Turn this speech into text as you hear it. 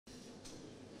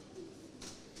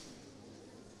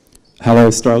Hello,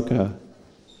 Strelka.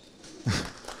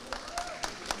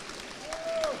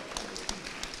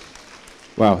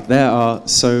 Wow, there are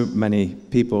so many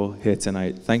people here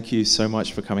tonight. Thank you so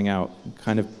much for coming out. I'm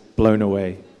kind of blown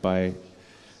away by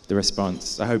the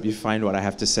response. I hope you find what I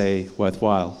have to say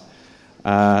worthwhile.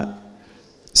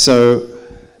 So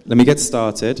let me get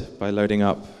started by loading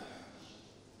up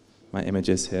my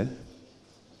images here.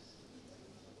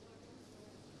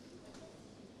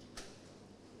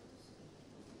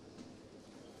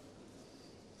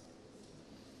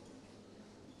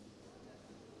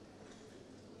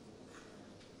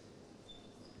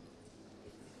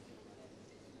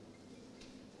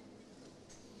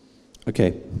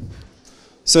 Okay,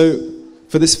 so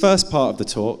for this first part of the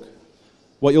talk,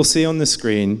 what you'll see on the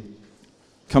screen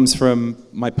comes from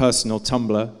my personal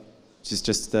Tumblr, which is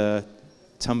just the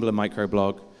Tumblr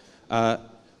microblog,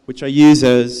 which I use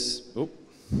as,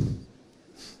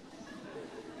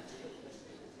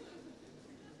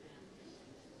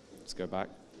 let's go back,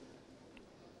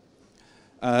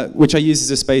 which I use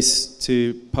as a space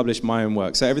to publish my own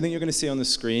work. So everything you're going to see on the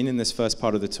screen in this first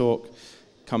part of the talk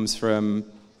comes from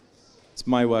it's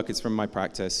my work, it's from my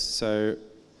practice. So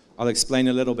I'll explain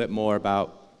a little bit more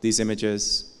about these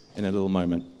images in a little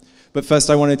moment. But first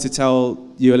I wanted to tell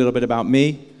you a little bit about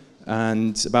me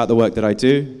and about the work that I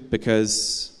do,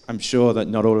 because I'm sure that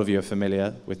not all of you are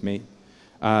familiar with me.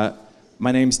 My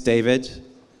name's David.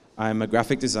 I'm a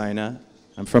graphic designer.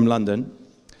 I'm from London.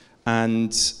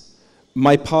 And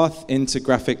my path into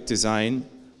graphic design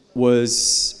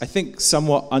was, I think,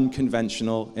 somewhat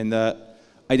unconventional in that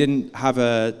I didn't have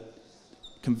a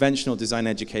conventional design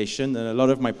education, and a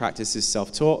lot of my practice is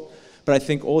self-taught, but I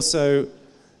think also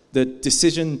the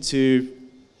decision to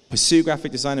pursue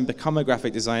graphic design and become a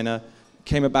graphic designer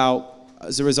came about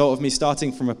as a result of me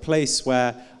starting from a place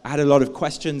where I had a lot of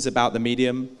questions about the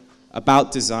medium,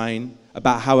 about design,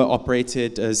 about how it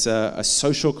operated as a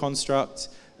social construct,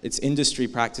 its industry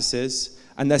practices,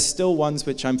 and there's still ones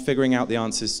which I'm figuring out the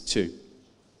answers to.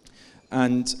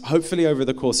 And hopefully over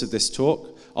the course of this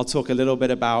talk, I'll talk a little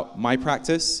bit about my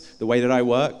practice, the way that I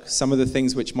work, some of the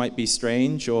things which might be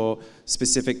strange or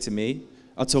specific to me.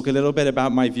 I'll talk a little bit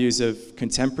about my views of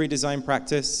contemporary design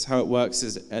practice, how it works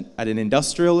at an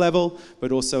industrial level,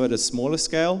 but also at a smaller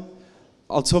scale.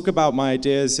 I'll talk about my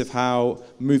ideas of how,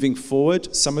 moving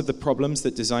forward, some of the problems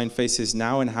that design faces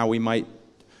now and how we might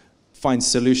find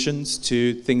solutions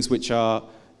to things which are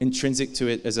intrinsic to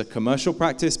it as a commercial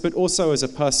practice, but also as a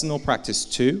personal practice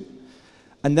too.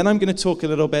 And then I'm going to talk a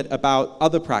little bit about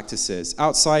other practices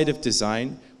outside of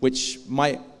design, which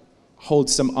might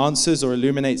hold some answers or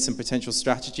illuminate some potential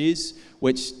strategies,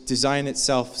 which design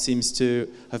itself seems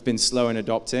to have been slow in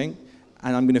adopting.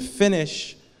 And I'm going to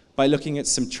finish by looking at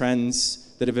some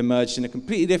trends that have emerged in a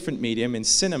completely different medium, in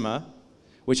cinema,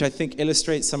 which I think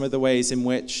illustrates some of the ways in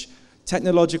which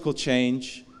technological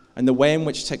change and the way in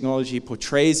which technology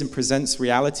portrays and presents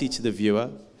reality to the viewer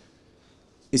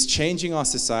is changing our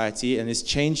society and is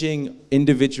changing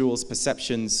individuals'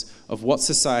 perceptions of what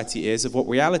society is, of what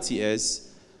reality is,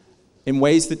 in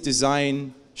ways that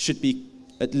design should be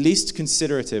at least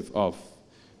considerative of.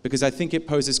 Because I think it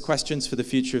poses questions for the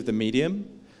future of the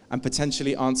medium and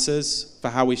potentially answers for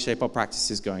how we shape our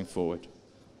practices going forward.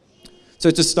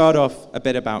 So to start off, a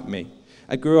bit about me.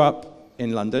 I grew up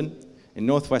in London, in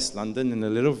northwest London, in a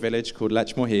little village called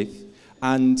Letchmore Heath,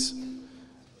 and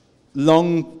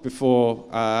long before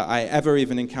I ever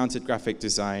even encountered graphic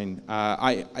design,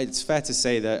 it's fair to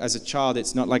say that as a child,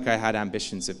 it's not like I had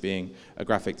ambitions of being a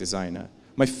graphic designer.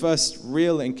 My first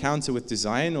real encounter with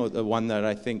design, or the one that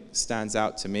I think stands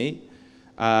out to me,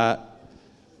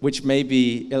 which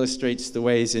maybe illustrates the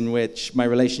ways in which my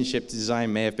relationship to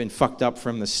design may have been fucked up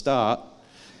from the start,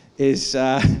 is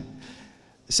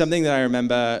something that I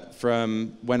remember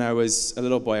from when I was a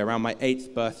little boy, around my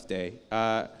 8th birthday.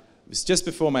 It was just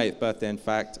before my 8th birthday, in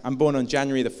fact. I'm born on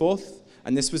January the 4th,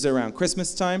 and this was around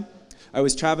Christmas time. I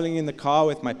was traveling in the car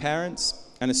with my parents,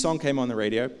 and a song came on the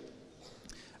radio,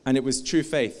 and it was True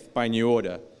Faith by New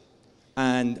Order.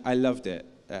 And I loved it.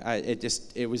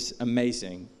 It was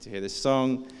amazing to hear this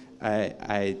song.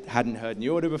 I hadn't heard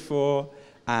New Order before,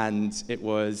 and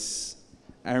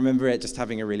I remember it just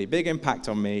having a really big impact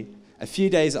on me. A few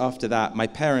days after that, my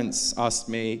parents asked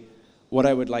me what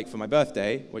I would like for my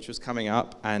birthday, which was coming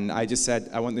up, and I just said,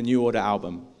 I want the New Order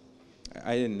album.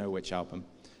 I didn't know which album.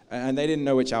 And they didn't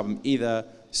know which album either,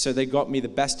 so they got me the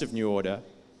Best of New Order.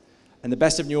 And the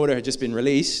Best of New Order had just been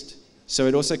released, so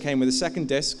it also came with a second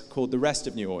disc called The Rest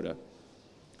of New Order.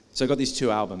 So I got these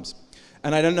 2 albums.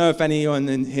 And I don't know if anyone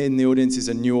in the audience is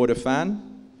a New Order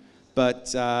fan,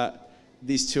 but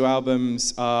these two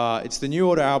albums are, it's the New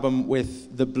Order album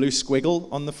with the blue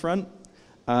squiggle on the front.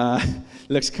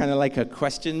 Looks kind of like a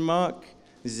question mark.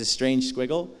 This is a strange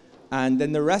squiggle. And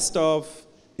then the rest of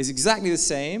is exactly the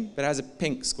same, but it has a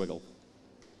pink squiggle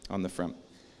on the front.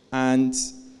 And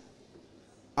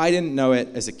I didn't know it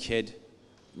as a kid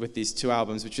with these two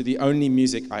albums, which were the only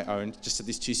music I owned, just had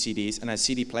these two CDs, and I had a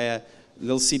CD player, a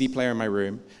little CD player in my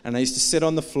room, and I used to sit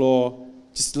on the floor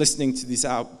just listening to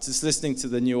just listening to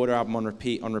the New Order album on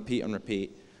repeat, on repeat, on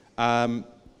repeat. And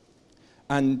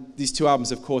these two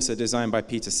albums, of course, are designed by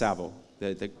Peter Saville,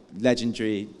 the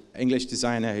legendary English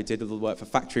designer who did a little work for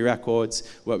Factory Records,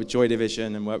 worked with Joy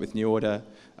Division, and worked with New Order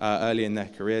early in their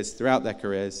careers, throughout their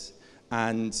careers.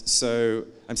 And so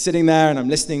I'm sitting there and I'm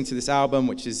listening to this album,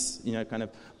 which is, kind of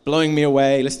blowing me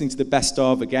away, listening to the best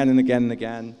of again and again and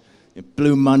again.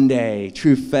 Blue Monday,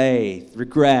 True Faith,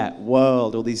 Regret,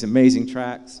 World, all these amazing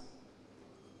tracks.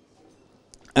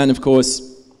 And of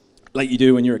course, like you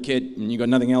do when you're a kid and you've got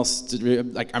nothing else to do,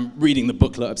 like I'm reading the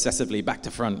booklet obsessively, back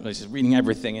to front, like just reading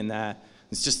everything in there.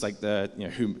 It's just like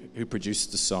who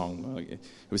produced the song. It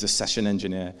was a session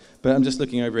engineer. But I'm just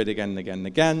looking over it again and again and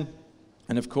again.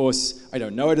 And of course, I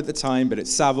don't know it at the time, but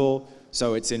it's Saville,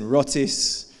 so it's in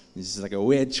Rotis. This is like a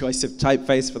weird choice of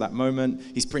typeface for that moment.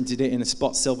 He's printed it in a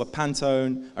spot silver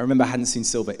Pantone. I remember I hadn't seen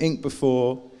silver ink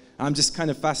before. I'm just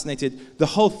kind of fascinated. The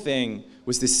whole thing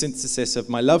was this synthesis of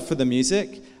my love for the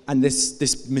music and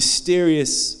this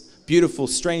mysterious, beautiful,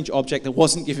 strange object that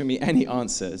wasn't giving me any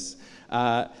answers.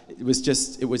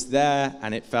 It was there,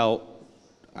 and it felt,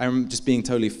 I'm just being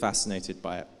totally fascinated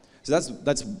by it. So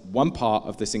that's one part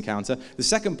of this encounter. The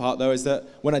second part, though, is that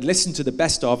when I'd listened to the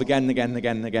best of again and again and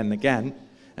again and again and again,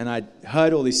 and I'd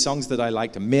heard all these songs that I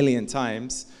liked a million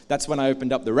times, that's when I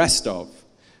opened up the rest of,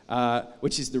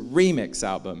 which is the remix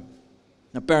album.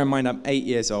 Now, bear in mind, I'm 8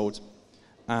 years old,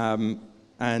 and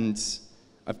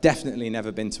I've definitely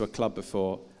never been to a club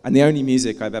before, and the only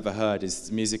music I've ever heard is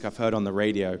the music I've heard on the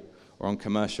radio or on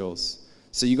commercials.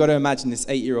 So you've got to imagine this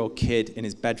 8-year-old kid in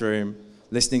his bedroom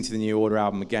listening to the New Order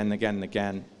album again and again and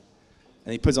again,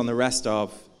 and he puts on the rest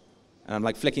of, and I'm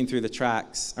like flicking through the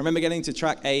tracks. I remember getting to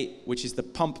track 8, which is the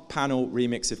Pump Panel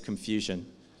remix of Confusion.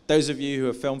 Those of you who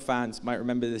are film fans might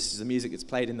remember this is the music that's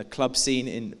played in the club scene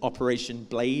in Operation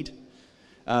Blade.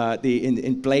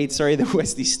 In Blade, the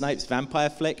Wesley Snipes vampire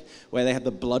flick, where they have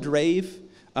the blood rave.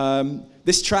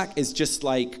 This track is just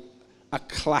like a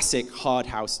classic hard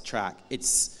house track.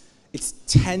 It's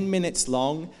 10 minutes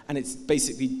long, and it's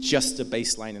basically just a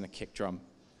bass line and a kick drum.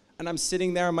 And I'm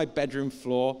sitting there on my bedroom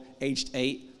floor, aged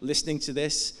 8, listening to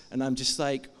this, and I'm just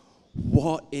like,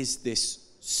 what is this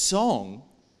song?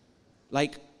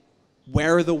 Like,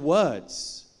 where are the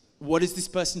words? What is this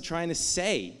person trying to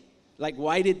say? Like,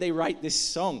 why did they write this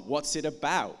song? What's it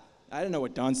about? I don't know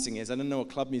what dancing is. I don't know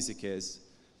what club music is.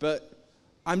 But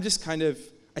I'm just I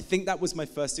think that was my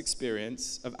first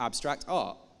experience of abstract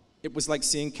art. It was like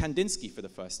seeing Kandinsky for the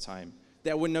first time.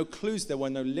 There were no clues, there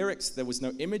were no lyrics, there was no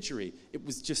imagery. It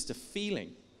was just a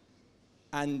feeling.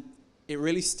 And it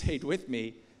really stayed with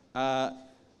me,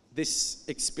 this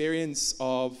experience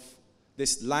of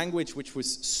this language which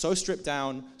was so stripped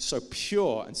down, so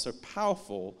pure and so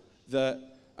powerful that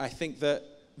I think that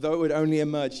though it would only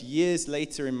emerge years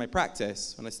later in my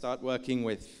practice, when I start working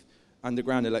with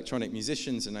underground electronic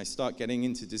musicians and I start getting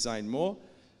into design more,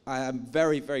 I am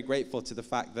very, very grateful to the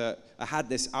fact that I had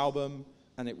this album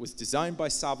and it was designed by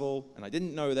Saville, and I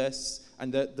didn't know this,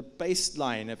 and the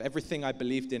baseline of everything I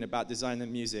believed in about design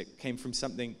and music came from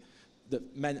something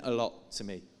that meant a lot to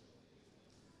me.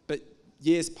 But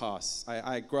years pass.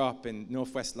 I grew up in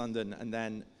northwest London, and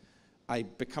then I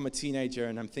become a teenager,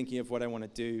 and I'm thinking of what I want to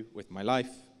do with my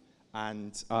life,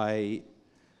 and I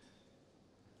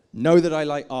know that I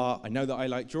like art, I know that I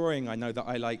like drawing, I know that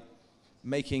I like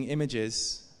making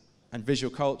images and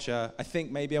visual culture. I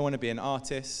think maybe I want to be an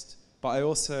artist, but I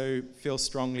also feel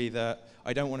strongly that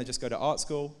I don't want to just go to art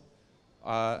school.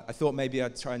 I thought maybe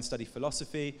I'd try and study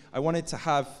philosophy. I wanted to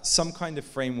have some kind of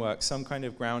framework, some kind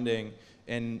of grounding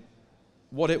in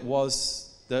what it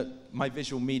was that my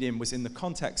visual medium was in the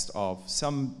context of,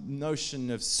 some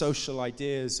notion of social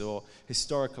ideas or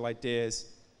historical ideas.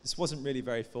 This wasn't really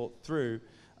very thought through,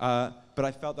 but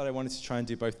I felt that I wanted to try and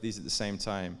do both of these at the same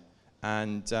time.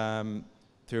 And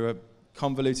through a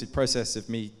convoluted process of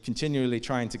me continually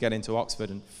trying to get into Oxford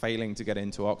and failing to get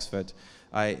into Oxford,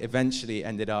 I eventually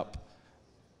ended up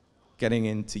getting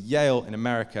into Yale in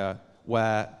America,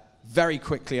 where very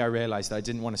quickly I realized that I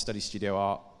didn't want to study studio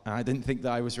art, and I didn't think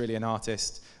that I was really an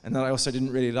artist, and that I also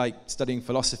didn't really like studying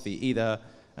philosophy either,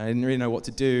 and I didn't really know what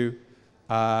to do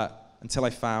until I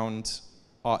found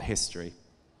art history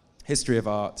of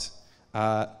art.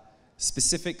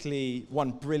 specifically one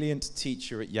brilliant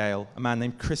teacher at Yale, a man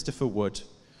named Christopher Wood,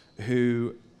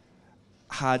 who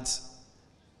had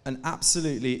an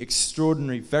absolutely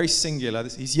extraordinary, very singular,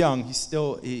 he's young, he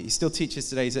still teaches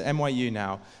today, he's at NYU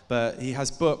now, but he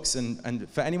has books, and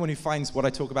for anyone who finds what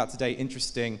I talk about today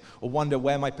interesting or wonder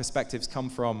where my perspectives come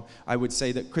from, I would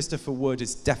say that Christopher Wood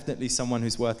is definitely someone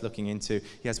who's worth looking into.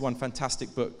 He has one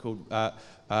fantastic book called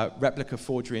Replica,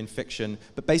 Forgery, and Fiction,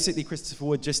 but basically Christopher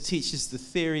Wood just teaches the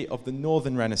theory of the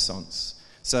Northern Renaissance.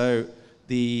 So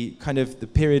the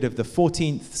period of the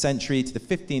 14th century to the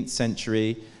 15th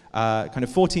century, kind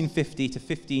of 1450 to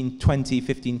 1520,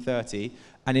 1530,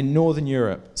 and in Northern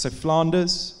Europe. So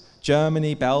Flanders,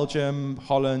 Germany, Belgium,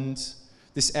 Holland,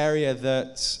 this area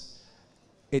that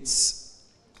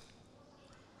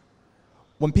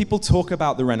when people talk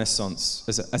about the Renaissance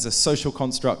as a social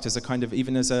construct, as a kind of,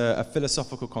 even as a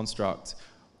philosophical construct,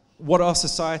 what our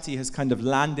society has kind of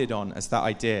landed on as that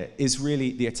idea is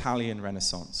really the Italian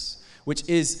Renaissance, which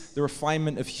is the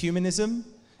refinement of humanism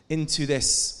into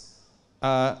this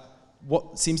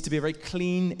what seems to be a very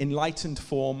clean, enlightened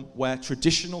form where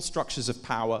traditional structures of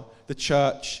power, the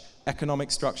church,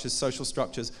 economic structures, social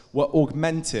structures, were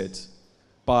augmented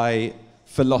by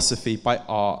philosophy, by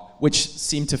art, which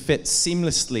seemed to fit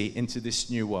seamlessly into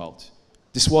this new world.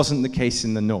 This wasn't the case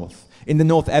in the North. In the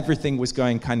North, everything was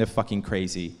going kind of fucking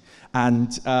crazy.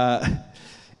 And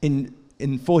in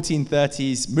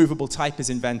 1430s, movable type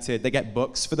is invented. They get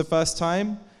books for the first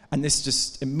time. And this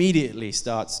just immediately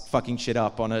starts fucking shit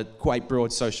up on a quite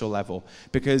broad social level,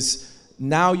 because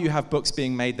now you have books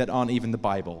being made that aren't even the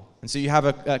Bible. And so you have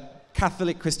a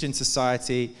Catholic Christian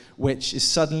society which is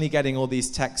suddenly getting all these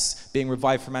texts being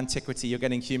revived from antiquity. You're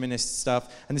getting humanist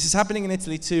stuff. And this is happening in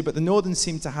Italy too, but the Northern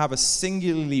seem to have a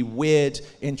singularly weird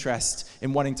interest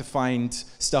in wanting to find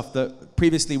stuff that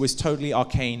previously was totally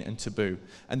arcane and taboo.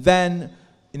 And then,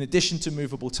 in addition to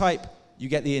movable type, you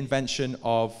get the invention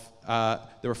of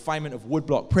the refinement of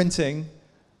woodblock printing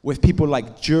with people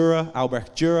like Dürer,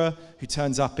 Albrecht Dürer, who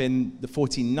turns up in the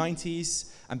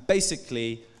 1490s. And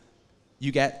basically,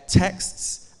 you get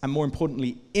texts and, more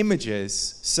importantly,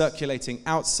 images circulating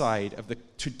outside of the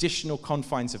traditional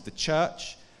confines of the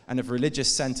church and of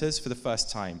religious centers for the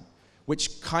first time,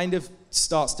 which kind of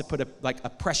starts to put a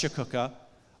pressure cooker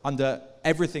under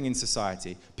everything in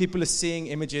society. People are seeing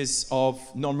images of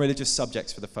non-religious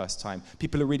subjects for the first time.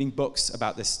 People are reading books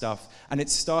about this stuff, and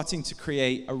it's starting to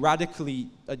create a radically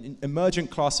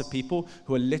emergent class of people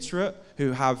who are literate,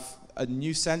 who have a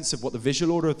new sense of what the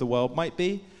visual order of the world might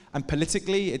be. And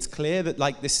politically, it's clear that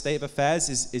this state of affairs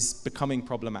is becoming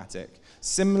problematic.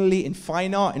 Similarly, in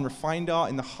fine art, in refined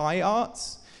art, in the high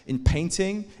arts, in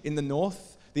painting, in the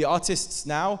North, the artists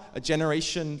now, a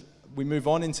generation, we move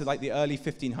on into the early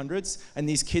 1500s, and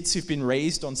these kids who've been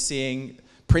raised on seeing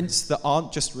prints that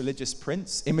aren't just religious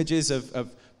prints, images of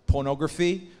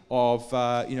pornography,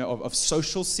 of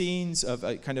social scenes, of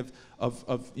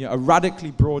a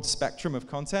radically broad spectrum of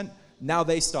content. Now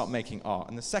they start making art,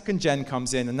 and the second gen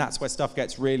comes in, and that's where stuff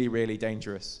gets really, really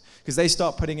dangerous, because they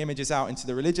start putting images out into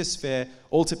the religious sphere,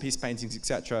 altarpiece paintings,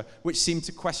 etc., which seem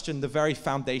to question the very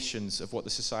foundations of what the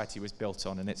society was built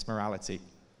on and its morality.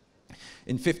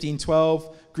 In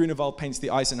 1512, Grunewald paints the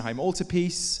Eisenheim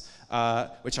altarpiece,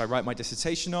 which I write my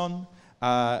dissertation on,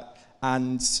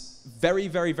 and very,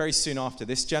 very, very soon after,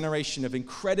 this generation of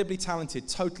incredibly talented,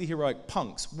 totally heroic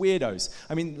punks, weirdos.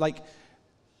 I mean,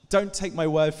 don't take my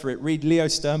word for it. Read Leo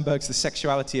Sternberg's The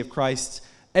Sexuality of Christ.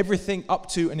 Everything up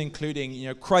to and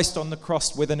including, Christ on the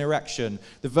cross with an erection,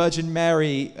 the Virgin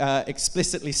Mary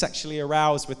explicitly sexually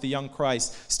aroused with the young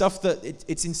Christ. Stuff that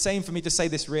it's insane for me to say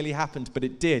this really happened, but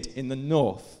it did in the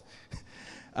North.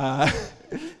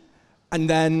 And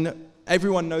then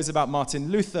everyone knows about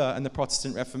Martin Luther and the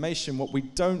Protestant Reformation. What we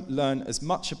don't learn as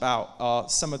much about are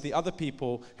some of the other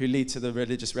people who lead to the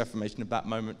religious Reformation of that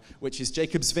moment, which is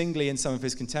Jacob Zwingli and some of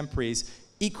his contemporaries,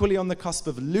 equally on the cusp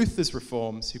of Luther's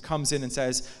reforms, who comes in and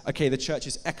says, okay, the church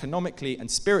is economically and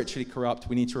spiritually corrupt,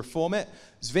 we need to reform it.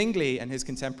 Zwingli and his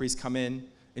contemporaries come in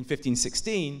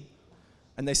 1516,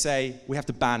 and they say, we have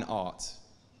to ban art.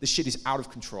 This shit is out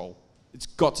of control. It's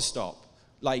got to stop.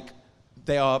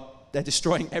 They're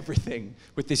destroying everything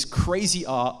with this crazy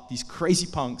art, these crazy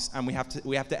punks, and we have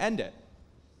to end it.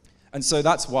 And so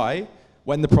that's why,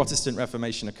 when the Protestant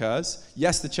Reformation occurs,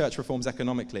 yes, the church reforms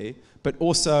economically, but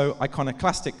also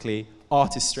iconoclastically,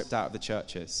 art is stripped out of the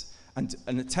churches. And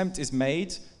an attempt is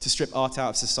made to strip art out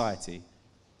of society.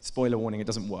 Spoiler warning, it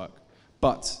doesn't work.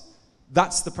 But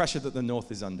that's the pressure that the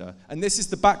North is under. And this is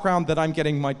the background that I'm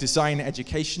getting my design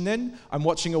education in. I'm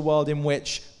watching a world in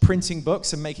which printing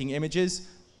books and making images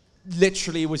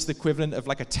literally was the equivalent of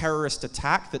like a terrorist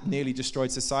attack that nearly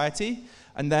destroyed society.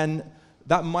 And then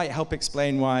that might help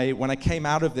explain why when I came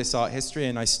out of this art history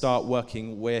and I start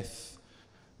working with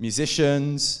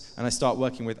musicians and I start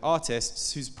working with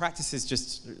artists whose practices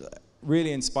just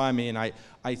really inspire me, and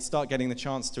I start getting the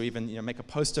chance to even make a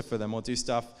poster for them or do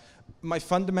stuff, my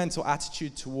fundamental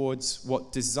attitude towards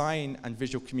what design and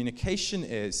visual communication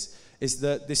is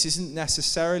that this isn't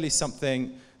necessarily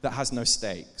something that has no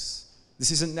stakes.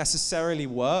 This isn't necessarily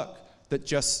work that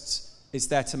just is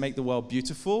there to make the world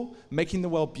beautiful. Making the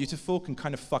world beautiful can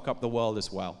kind of fuck up the world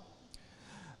as well.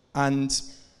 And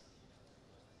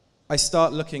I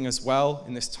start looking as well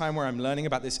in this time where I'm learning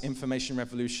about this information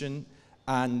revolution,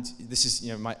 and this is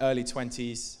my early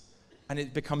 20s, and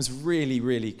it becomes really,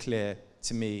 really clear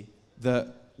to me that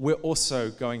we're also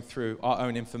going through our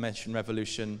own information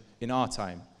revolution in our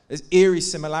time. There's eerie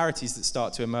similarities that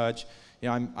start to emerge.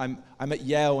 I'm at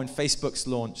Yale when Facebook's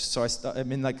launched, so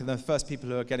I'm in like the first people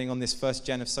who are getting on this first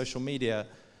gen of social media,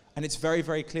 and it's very,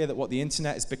 very clear that what the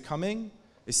internet is becoming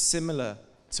is similar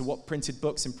to what printed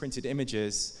books and printed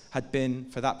images had been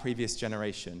for that previous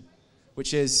generation,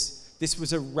 which is this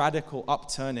was a radical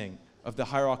upturning of the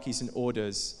hierarchies and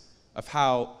orders of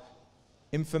how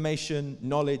information,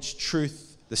 knowledge,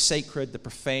 truth, the sacred, the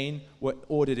profane were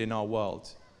ordered in our world.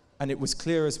 And it was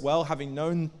clear as well, having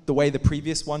known the way the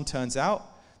previous one turns out,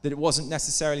 that it wasn't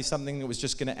necessarily something that was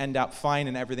just going to end out fine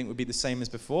and everything would be the same as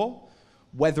before.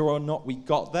 Whether or not we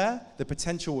got there, the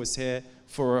potential was here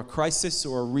for a crisis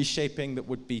or a reshaping that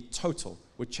would be total,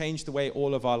 would change the way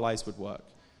all of our lives would work.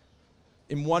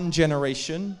 In one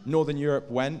generation, Northern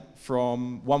Europe went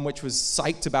from one which was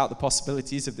psyched about the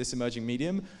possibilities of this emerging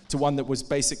medium to one that was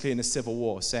basically in a civil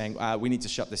war, saying, we need to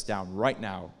shut this down right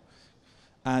now.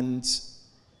 And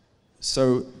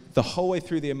so the whole way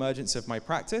through the emergence of my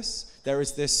practice, there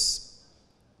is this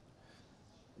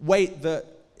weight that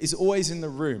is always in the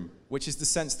room, which is the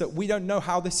sense that we don't know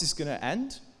how this is going to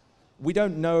end. We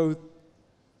don't know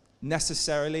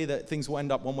necessarily that things will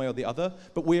end up one way or the other,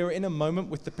 but we are in a moment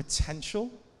with the potential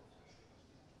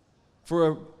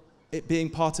for it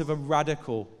being part of a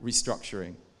radical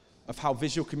restructuring of how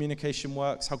visual communication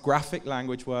works, how graphic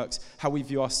language works, how we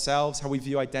view ourselves, how we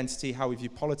view identity, how we view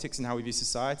politics, and how we view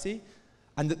society,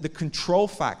 and that the control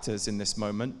factors in this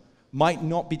moment might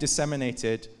not be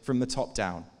disseminated from the top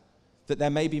down, that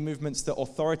there may be movements that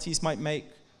authorities might make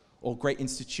or great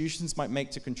institutions might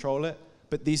make to control it,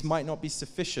 but these might not be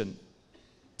sufficient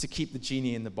to keep the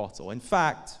genie in the bottle. In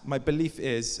fact, my belief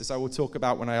is, as I will talk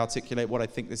about when I articulate what I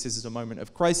think this is a moment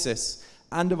of crisis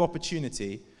and of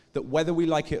opportunity, that whether we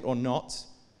like it or not,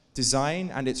 design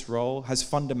and its role has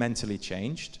fundamentally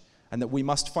changed, and that we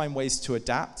must find ways to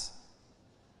adapt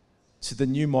to the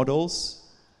new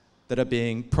models that are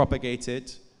being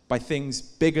propagated by things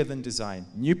bigger than design,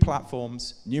 new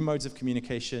platforms, new modes of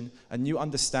communication, and new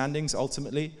understandings,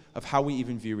 ultimately, of how we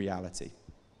even view reality.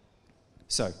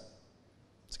 So,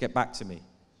 let's get back to me.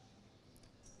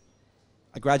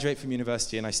 I graduate from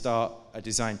university and I start a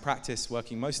design practice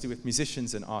working mostly with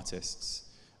musicians and artists.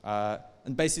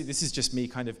 And basically, this is just me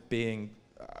kind of being,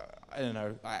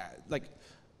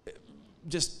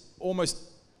 just almost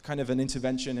kind of an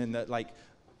intervention in that, like,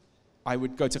 I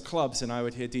would go to clubs and I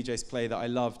would hear DJs play that I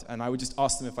loved, and I would just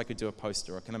ask them if I could do a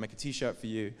poster or can I make a t-shirt for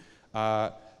you.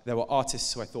 There were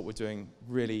artists who I thought were doing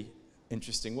really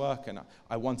interesting work, and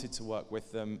I wanted to work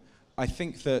with them. I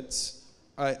think that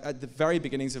at the very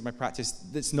beginnings of my practice,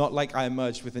 it's not like I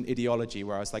emerged with an ideology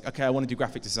where I was like, okay, I want to do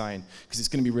graphic design because it's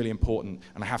going to be really important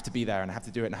and I have to be there and I have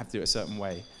to do it and I have to do it a certain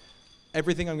way.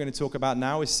 Everything I'm going to talk about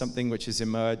now is something which has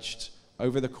emerged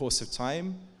over the course of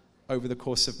time, over the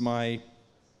course of my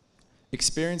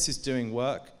experiences doing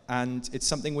work, and it's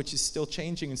something which is still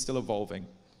changing and still evolving.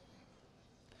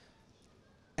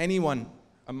 Anyone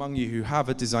among you who have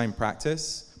a design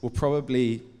practice will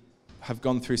probably have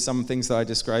gone through some things that I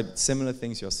described, similar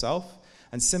things yourself.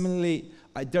 And similarly,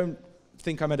 I don't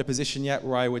think I'm at a position yet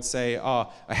where I would say, I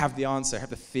have the answer, I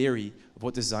have the theory of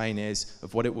what design is,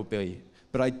 of what it will be.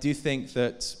 But I do think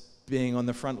that being on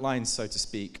the front lines, so to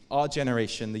speak, our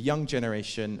generation, the young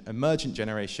generation, emergent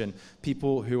generation,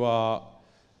 people who are,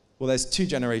 well, there's two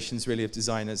generations really of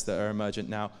designers that are emergent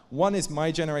now. One is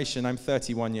my generation, I'm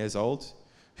 31 years old,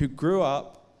 who grew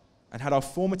up and had our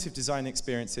formative design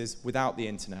experiences without the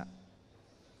internet.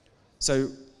 So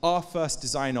our first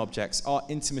design objects, our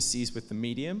intimacies with the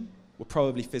medium, were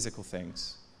probably physical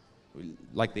things,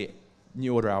 like the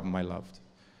New Order album I loved.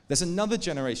 There's another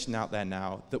generation out there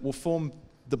now that will form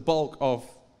the bulk of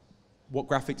what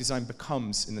graphic design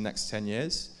becomes in the next 10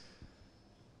 years.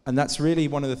 And that's really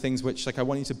one of the things which I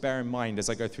want you to bear in mind as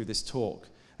I go through this talk.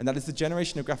 And that is the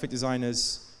generation of graphic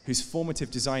designers whose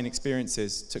formative design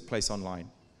experiences took place online,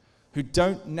 who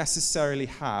don't necessarily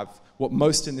have what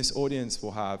most in this audience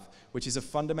will have, which is a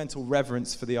fundamental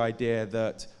reverence for the idea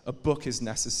that a book is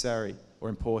necessary or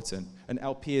important, an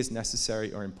LP is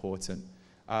necessary or important.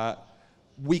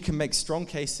 We can make strong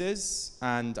cases,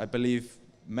 and I believe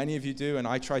many of you do, and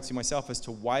I try to myself, as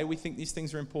to why we think these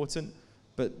things are important,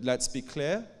 but let's be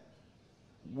clear.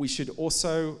 We should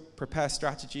also prepare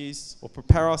strategies or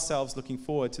prepare ourselves looking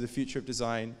forward to the future of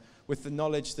design with the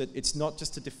knowledge that it's not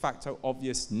just a de facto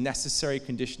obvious necessary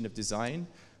condition of design,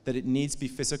 that it needs be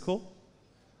physical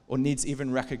or needs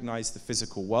even recognize the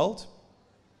physical world.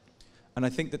 And I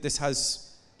think that this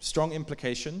has strong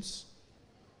implications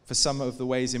for some of the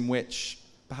ways in which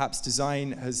perhaps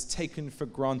design has taken for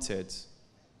granted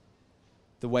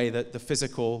the way that the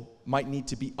physical might need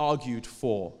to be argued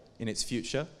for in its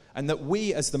future, and that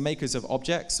we as the makers of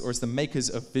objects or as the makers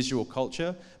of visual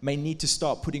culture may need to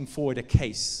start putting forward a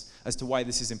case as to why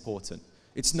this is important.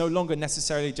 It's no longer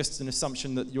necessarily just an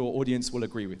assumption that your audience will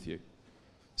agree with you.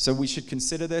 So we should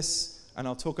consider this, and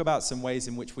I'll talk about some ways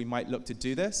in which we might look to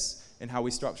do this in how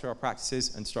we structure our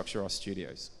practices and structure our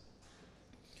studios.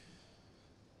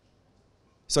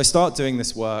 So I start doing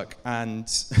this work, and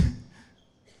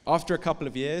after a couple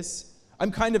of years,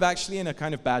 I'm kind of actually in a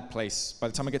kind of bad place by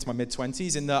the time I get to my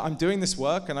mid-20s, in that I'm doing this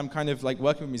work and I'm kind of like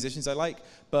working with musicians I like,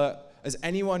 but as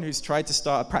anyone who's tried to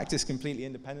start a practice completely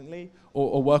independently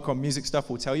or work on music stuff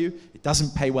will tell you, it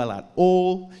doesn't pay well at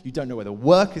all. You don't know where the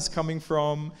work is coming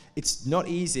from. It's not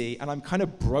easy, and I'm kind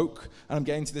of broke, and I'm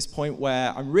getting to this point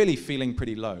where I'm really feeling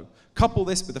pretty low. Couple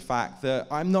this with the fact that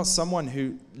I'm not someone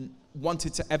who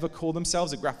wanted to ever call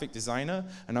themselves a graphic designer,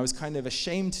 and I was kind of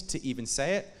ashamed to even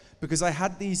say it, because I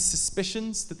had these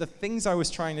suspicions that the things I was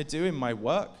trying to do in my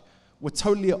work were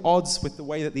totally at odds with the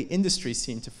way that the industry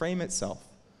seemed to frame itself,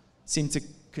 seemed to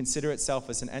consider itself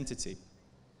as an entity.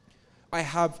 I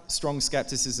have strong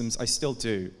skepticisms, I still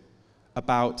do,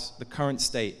 about the current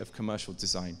state of commercial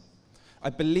design.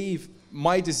 I believe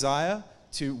my desire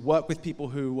to work with people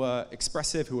who were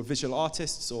expressive, who were visual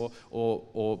artists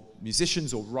or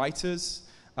musicians or writers,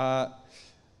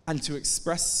 and to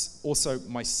express also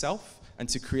myself, and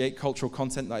to create cultural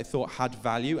content that I thought had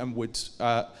value and would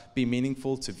be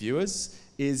meaningful to viewers,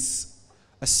 is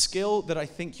a skill that I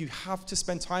think you have to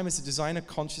spend time as a designer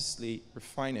consciously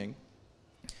refining.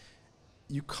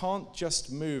 You can't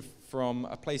just move from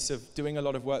a place of doing a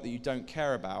lot of work that you don't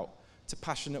care about to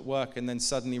passionate work and then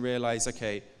suddenly realize,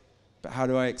 okay, but how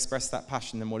do I express that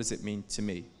passion and what does it mean to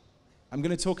me? I'm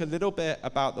going to talk a little bit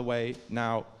about the way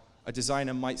now a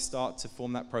designer might start to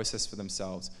form that process for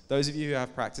themselves. Those of you who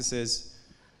have practices,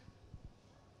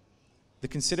 the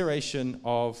consideration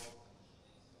of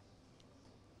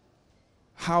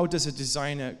how does a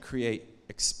designer create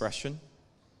expression?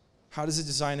 How does a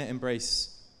designer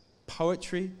embrace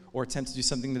poetry or attempt to do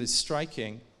something that is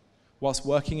striking whilst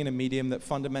working in a medium that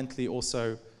fundamentally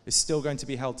also is still going to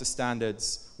be held to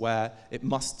standards where it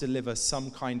must deliver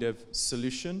some kind of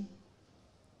solution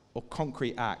or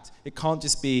concrete act? It can't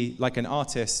just be like an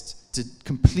artist to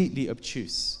completely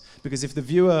obtuse, because if the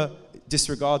viewer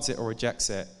disregards it or rejects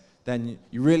it, then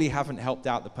you really haven't helped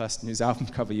out the person whose album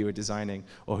cover you were designing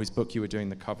or whose book you were doing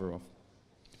the cover of.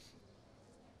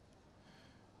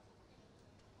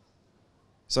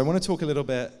 So I want to talk a little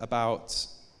bit about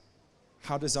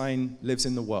how design lives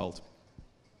in the world.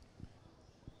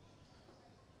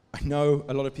 I know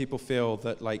a lot of people feel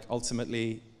that, like,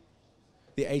 ultimately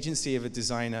the agency of a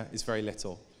designer is very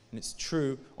little. And it's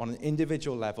true on an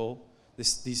individual level.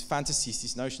 These fantasies,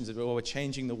 these notions of, oh, we're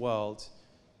changing the world,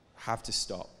 have to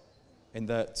stop. In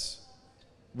that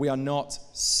we are not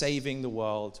saving the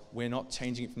world, we're not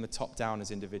changing it from the top down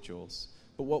as individuals.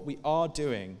 But what we are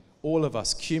doing, all of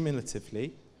us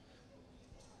cumulatively,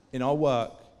 in our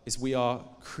work, is we are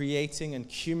creating and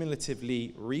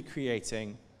cumulatively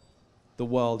recreating the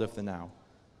world of the now.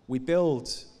 We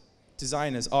build,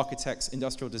 designers, architects,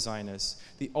 industrial designers,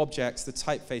 the objects, the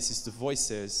typefaces, the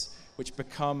voices, which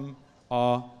become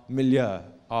our milieu,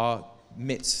 our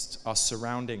midst, our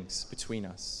surroundings between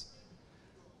us.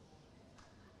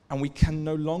 And we can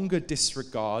no longer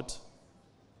disregard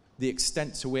the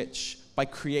extent to which, by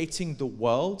creating the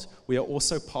world, we are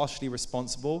also partially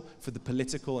responsible for the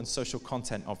political and social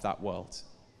content of that world.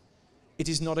 It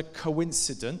is not a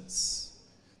coincidence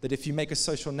that if you make a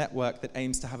social network that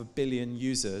aims to have 1 billion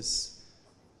users,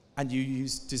 and you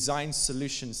use design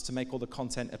solutions to make all the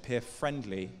content appear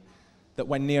friendly, that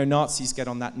when neo-Nazis get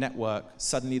on that network,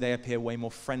 suddenly they appear way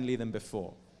more friendly than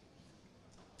before.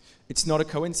 It's not a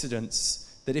coincidence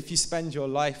that if you spend your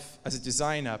life as a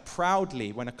designer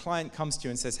proudly, when a client comes to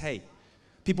you and says, hey,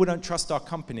 people don't trust our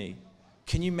company,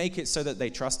 can you make it so that they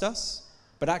trust us,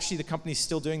 but actually the company's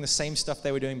still doing the same stuff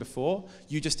they were doing before?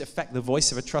 You just affect the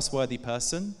voice of a trustworthy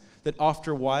person, that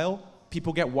after a while,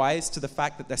 people get wise to the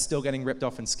fact that they're still getting ripped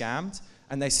off and scammed,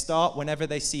 and they start, whenever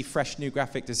they see fresh new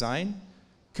graphic design,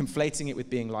 conflating it with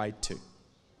being lied to.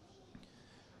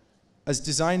 As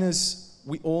designers,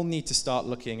 we all need to start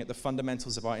looking at the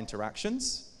fundamentals of our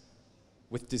interactions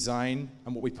with design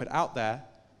and what we put out there,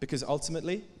 because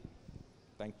ultimately,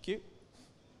 thank you,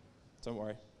 don't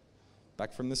worry,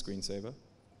 back from the screensaver.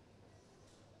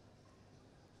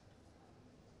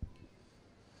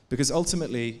 Because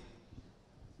ultimately,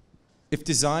 if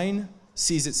design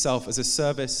sees itself as a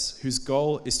service whose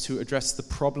goal is to address the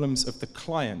problems of the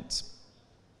client,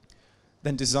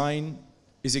 then design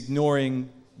is ignoring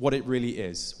what it really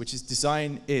is, which is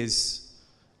design is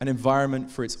an environment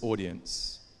for its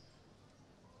audience.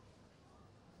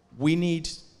 We need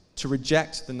to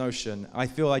reject the notion, I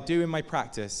feel I do in my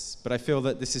practice, but I feel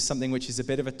that this is something which is a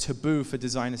bit of a taboo for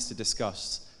designers to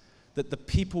discuss, that the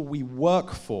people we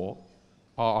work for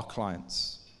are our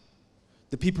clients.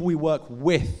 The people we work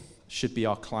with should be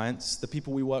our clients. The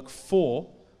people we work for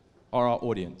are our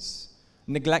audience.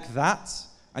 Neglect that,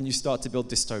 and you start to build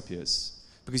dystopias,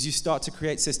 because you start to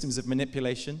create systems of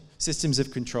manipulation, systems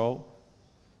of control,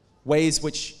 ways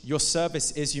which your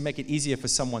service is you make it easier for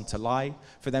someone to lie,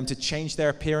 for them to change their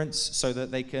appearance so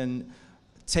that they can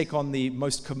take on the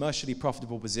most commercially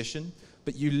profitable position,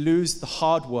 but you lose the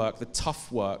hard work, the tough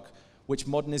work, which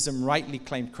modernism rightly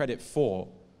claimed credit for,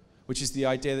 which is the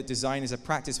idea that design is a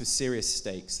practice with serious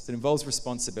stakes, that involves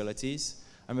responsibilities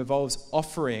and involves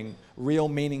offering real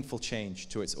meaningful change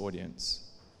to its audience.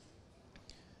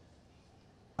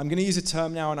 I'm going to use a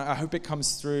term now, and I hope it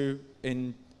comes through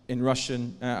in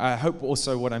Russian. I hope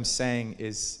also what I'm saying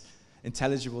is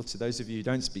intelligible to those of you who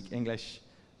don't speak English.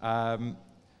 I'll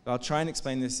try and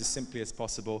explain this as simply as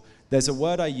possible. There's a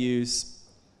word I use,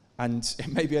 and it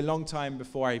may be a long time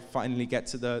before I finally get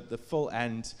to the full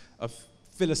end of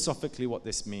philosophically what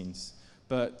this means.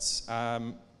 But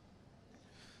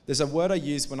there's a word I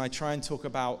use when I try and talk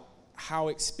about how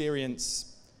experience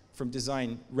from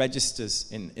design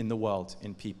registers in the world,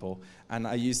 in people. And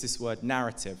I use this word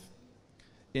narrative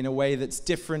in a way that's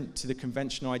different to the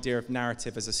conventional idea of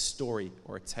narrative as a story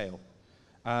or a tale.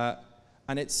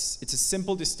 And it's a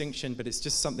simple distinction, but it's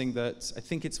just something that I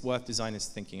think it's worth designers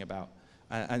thinking about.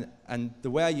 And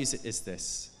the way I use it is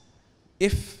this.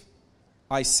 If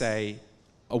I say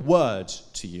a word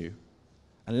to you,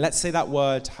 and let's say that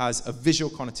word has a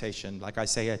visual connotation, like I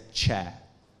say a chair,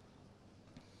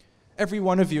 every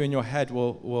one of you in your head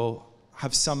will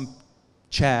have some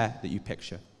chair that you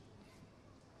picture.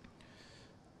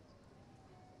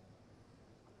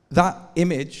 That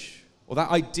image or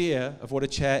that idea of what a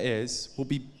chair is will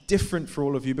be different for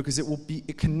all of you, because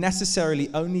it can necessarily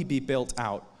only be built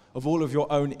out of all of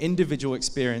your own individual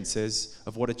experiences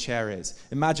of what a chair is.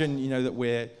 Imagine, that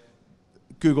we're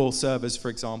Google servers, for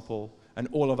example, and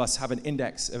all of us have an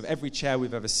index of every chair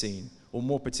we've ever seen, or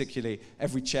more particularly,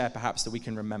 every chair perhaps that we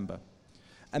can remember.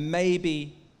 And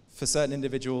maybe for certain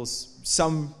individuals,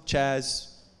 some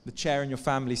chairs, the chair in your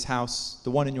family's house,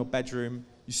 the one in your bedroom,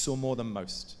 you saw more than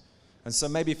most. And so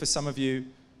maybe for some of you,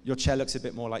 your chair looks a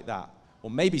bit more like that. Or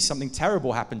maybe something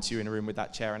terrible happened to you in a room with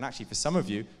that chair, and actually for some of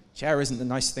you, chair isn't a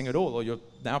nice thing at all, or you're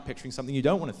now picturing something you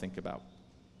don't want to think about.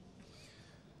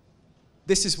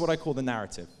 This is what I call the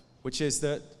narrative, which is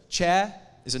that chair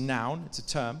is a noun, it's a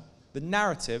term. The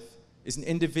narrative is an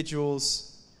individual's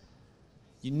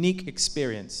unique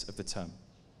experience of the term.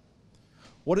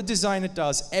 What a designer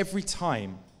does every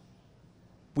time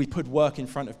we put work in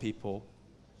front of people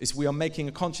is we are making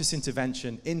a conscious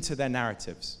intervention into their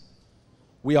narratives.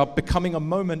 We are becoming a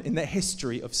moment in their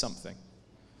history of something.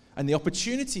 And the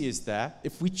opportunity is there,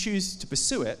 if we choose to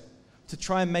pursue it, to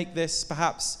try and make this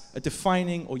perhaps a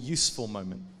defining or useful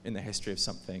moment in the history of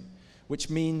something, which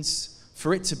means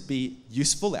for it to be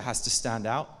useful, it has to stand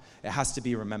out, it has to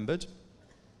be remembered,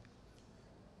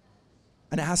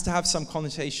 and it has to have some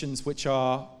connotations which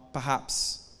are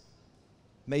perhaps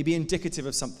maybe indicative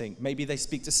of something. Maybe they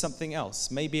speak to something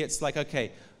else. Maybe it's like,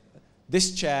 okay,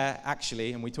 this chair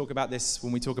actually, and we talk about this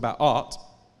when we talk about art,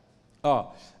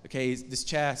 okay, this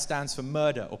chair stands for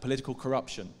murder or political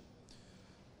corruption.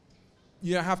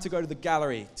 You don't have to go to the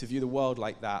gallery to view the world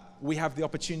like that. We have the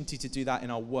opportunity to do that in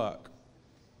our work.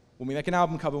 When we make an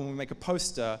album cover, when we make a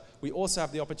poster, we also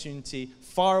have the opportunity,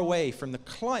 far away from the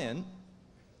client,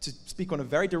 to speak on a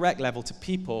very direct level to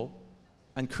people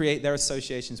and create their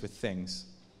associations with things.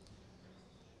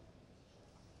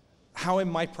 How in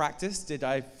my practice did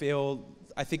I feel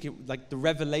I think like the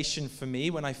revelation for me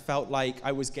when I felt like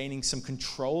I was gaining some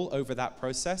control over that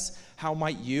process, how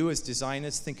might you as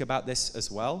designers think about this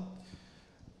as well,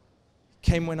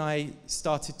 came when I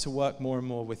started to work more and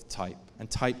more with type and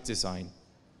type design.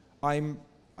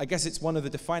 I guess it's one of the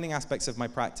defining aspects of my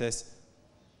practice.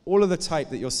 All of the type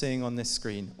that you're seeing on this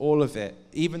screen, all of it,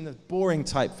 even the boring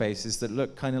typefaces that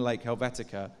look kind of like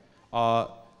Helvetica,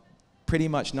 are pretty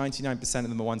much 99% of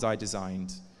them are ones I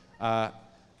designed.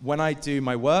 When I do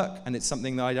my work, and it's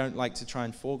something that I don't like to try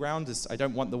and foreground, is I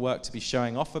don't want the work to be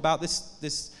showing off about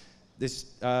this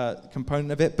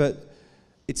component of it, but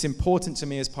it's important to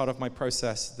me as part of my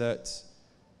process that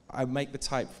I make the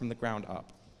type from the ground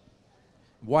up.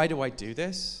 Why do I do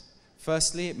this?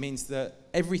 Firstly, it means that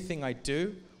everything I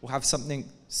do will have something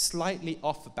slightly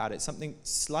off about it, something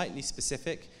slightly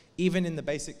specific, even in the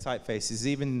basic typefaces,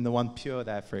 even in the one pure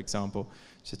there, for example,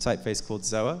 which is a typeface called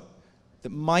Zoa,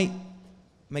 that might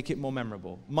make it more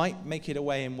memorable, might make it a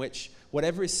way in which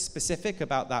whatever is specific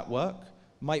about that work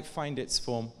might find its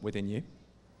form within you.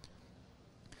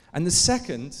 And the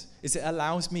second is it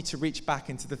allows me to reach back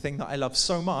into the thing that I love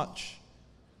so much,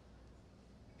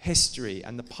 history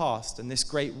and the past and this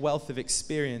great wealth of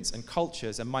experience and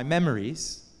cultures and my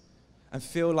memories, and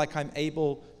feel like I'm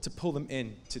able to pull them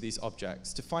in to these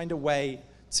objects, to find a way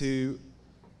to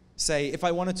say, if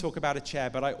I want to talk about a chair,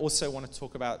 but I also want to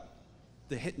talk about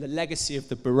the legacy of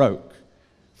the Baroque,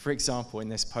 for example, in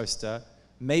this poster,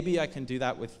 maybe I can do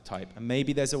that with type, and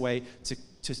maybe there's a way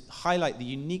to highlight the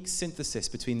unique synthesis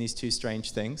between these two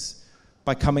strange things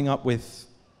by coming up with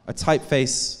a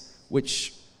typeface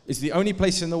which is the only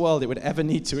place in the world it would ever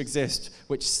need to exist,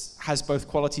 which has both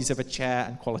qualities of a chair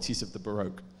and qualities of the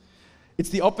Baroque. It's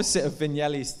the opposite of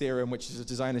Vignelli's theorem, which is a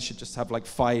designer should just have like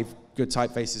 5 good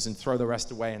typefaces and throw the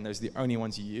rest away, and those are the only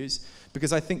ones you use.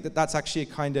 Because I think that that's actually a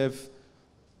kind of,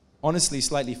 honestly,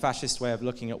 slightly fascist way of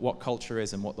looking at what culture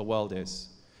is and what the world is.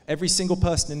 Every single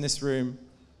person in this room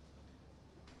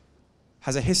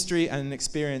has a history and an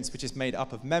experience which is made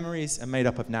up of memories and made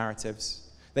up of narratives.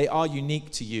 They are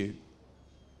unique to you.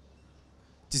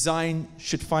 Design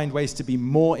should find ways to be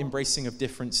more embracing of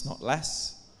difference, not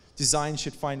less. Design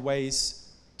should find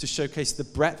ways to showcase the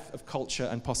breadth of culture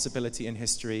and possibility in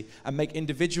history, and make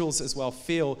individuals as well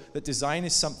feel that design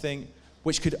is something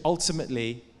which could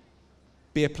ultimately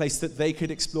be a place that they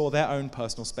could explore their own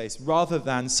personal space, rather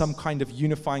than some kind of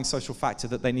unifying social factor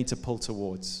that they need to pull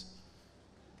towards.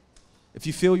 If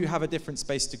you feel you have a different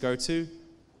space to go to,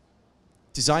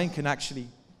 design can actually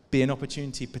be an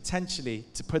opportunity potentially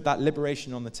to put that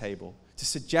liberation on the table, to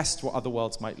suggest what other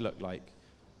worlds might look like.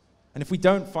 And if we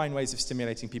don't find ways of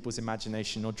stimulating people's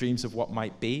imagination or dreams of what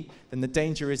might be, then the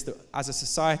danger is that as a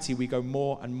society we go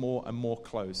more and more and more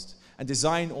closed. And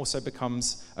design also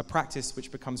becomes a practice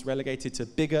which becomes relegated to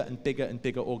bigger and bigger and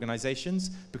bigger organizations,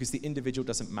 because the individual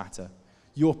doesn't matter.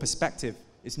 Your perspective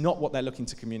is not what they're looking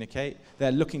to communicate.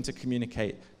 They're looking to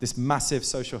communicate this massive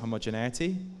social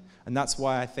homogeneity. And that's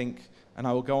why I think, and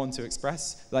I will go on to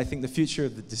express, that I think the future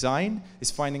of the design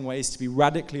is finding ways to be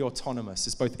radically autonomous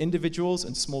as both individuals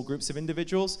and small groups of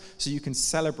individuals, so you can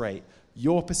celebrate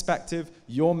your perspective,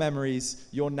 your memories,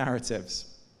 your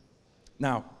narratives.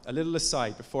 Now, a little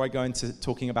aside before I go into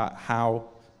talking about how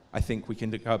I think we can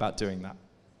go about doing that.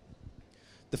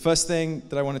 The first thing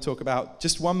that I want to talk about,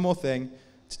 just one more thing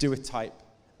to do with type,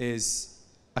 is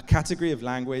a category of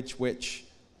language which,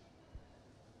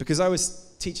 because I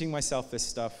was teaching myself this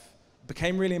stuff,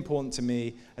 became really important to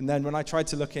me. And then when I tried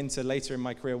to look into later in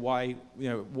my career why,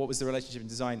 what was the relationship in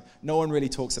design, no one really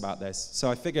talks about this. So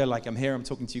I figure, like, I'm here, I'm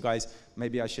talking to you guys,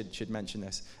 maybe I should mention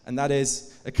this. And that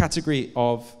is a category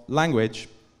of language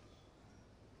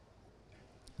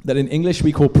that in English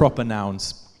we call proper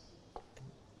nouns.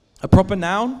 A proper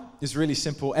noun is really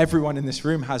simple. Everyone in this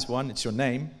room has one. It's your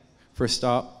name, for a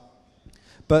start.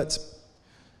 But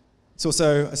it's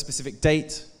also a specific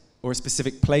date, or a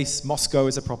specific place. Moscow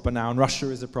is a proper noun. Russia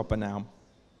is a proper noun.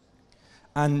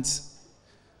 And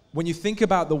when you think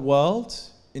about the world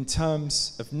in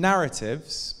terms of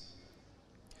narratives,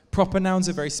 proper nouns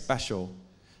are very special,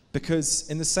 because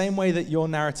in the same way that your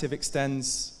narrative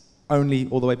extends only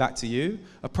all the way back to you,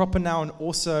 a proper noun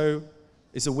also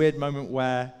is a weird moment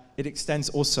where it extends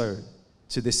also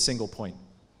to this single point.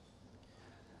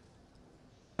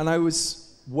 And I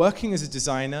was working as a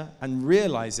designer and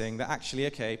realizing that actually,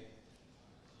 okay,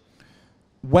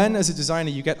 when, as a designer,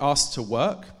 you get asked to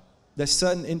work, there's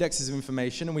certain indexes of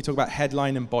information, and we talk about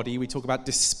headline and body, we talk about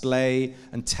display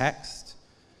and text,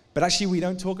 but actually we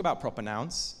don't talk about proper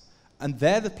nouns, and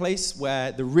they're the place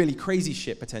where the really crazy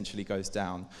shit potentially goes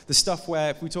down. The stuff where,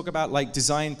 if we talk about like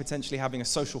design potentially having a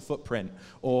social footprint,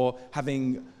 or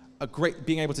having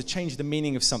being able to change the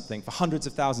meaning of something for hundreds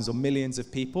of thousands or millions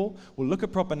of people, well, look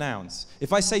at proper nouns.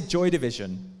 If I say Joy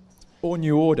Division, or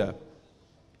New Order,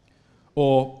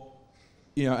 or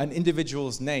an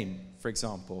individual's name, for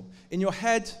example, in your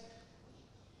head,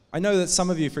 I know that some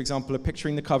of you, for example, are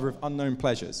picturing the cover of Unknown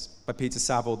Pleasures by Peter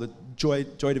Saville, the Joy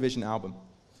Division album.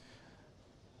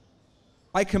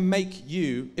 I can make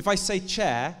you, if I say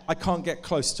chair, I can't get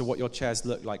close to what your chairs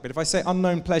look like. But if I say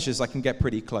Unknown Pleasures, I can get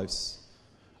pretty close.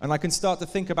 And I can start to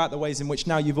think about the ways in which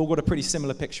now you've all got a pretty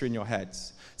similar picture in your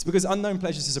heads. It's because Unknown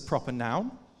Pleasures is a proper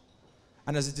noun.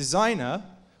 And as a designer,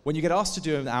 when you get asked to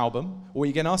do an album, or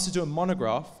you get asked to do a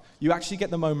monograph, you actually get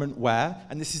the moment where,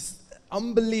 and this is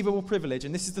unbelievable privilege,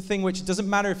 and this is the thing which doesn't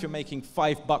matter if you're making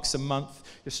 $5 a month,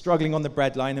 you're struggling on the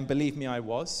breadline, and believe me, I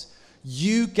was.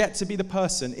 You get to be the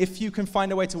person, if you can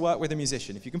find a way to work with a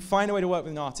musician, if you can find a way to work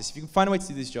with an artist, if you can find a way to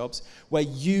do these jobs, where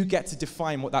you get to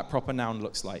define what that proper noun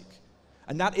looks like.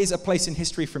 And that is a place in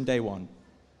history from day one.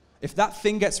 If that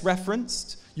thing gets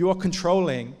referenced, you are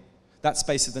controlling that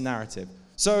space of the narrative.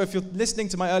 So if you're listening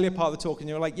to my earlier part of the talk and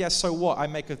you're like, yeah, so what? I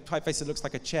make a typeface that looks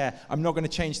like a chair. I'm not going to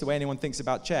change the way anyone thinks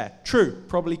about chair. True,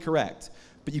 probably correct.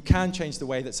 But you can change the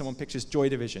way that someone pictures Joy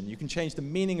Division. You can change the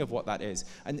meaning of what that is.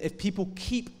 And if people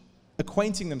keep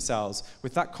acquainting themselves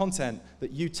with that content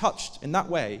that you touched in that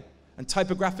way, and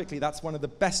typographically that's one of the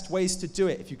best ways to do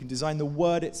it, if you can design the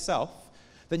word itself,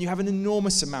 then you have an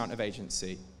enormous amount of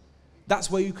agency. That's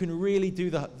where you can really do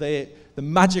the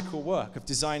magical work of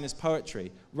design as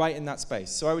poetry, right in that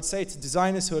space. So I would say to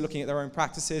designers who are looking at their own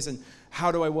practices and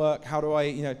how do I work, how do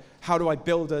I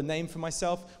build a name for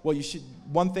myself? Well,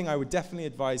 one thing I would definitely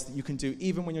advise that you can do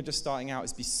even when you're just starting out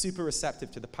is be super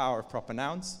receptive to the power of proper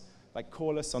nouns, like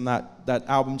Chorus on that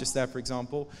album just there, for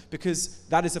example, because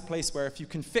that is a place where if you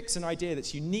can fix an idea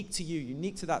that's unique to you,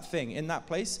 unique to that thing in that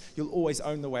place, you'll always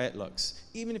own the way it looks.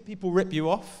 Even if people rip you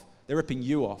off, they're ripping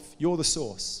you off. You're the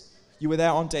source. You were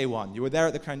there on day one. You were there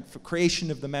at the for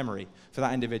creation of the memory for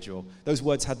that individual. Those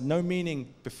words had no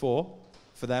meaning before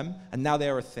for them, and now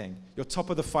they're a thing. You're top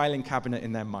of the filing cabinet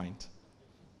in their mind.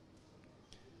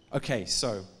 Okay,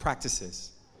 so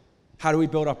practices. How do we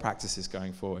build our practices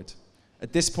going forward?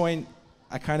 At this point,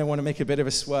 I kind of want to make a bit of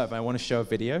a swerve. I want to show a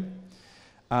video.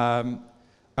 I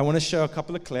want to show a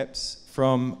couple of clips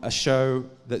from a show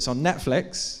that's on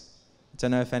Netflix. I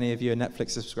don't know if any of you are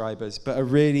Netflix subscribers, but a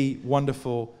really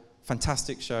wonderful,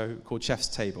 fantastic show called Chef's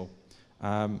Table.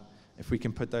 If we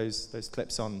can put those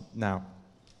clips on now.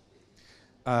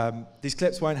 These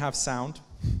clips won't have sound,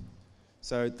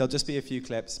 so there'll just be a few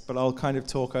clips, but I'll kind of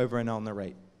talk over and I'll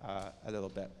narrate a little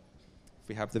bit. If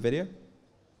we have the video.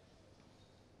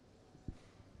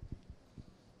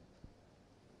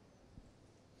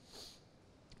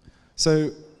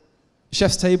 So,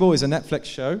 Chef's Table is a Netflix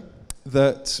show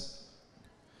that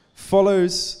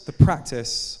follows the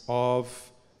practice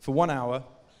of, for 1 hour,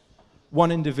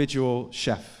 one individual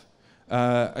chef.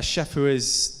 A chef who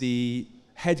is the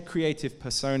head creative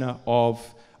persona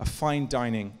of a fine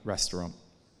dining restaurant.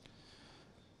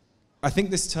 I think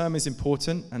this term is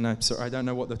important, and I'm sorry, I don't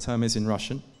know what the term is in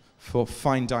Russian for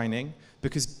fine dining,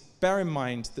 because bear in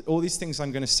mind that all these things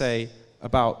I'm going to say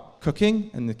about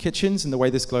cooking and the kitchens and the way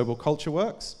this global culture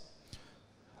works,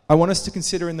 I want us to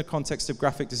consider in the context of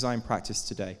graphic design practice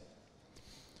today.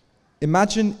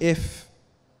 Imagine if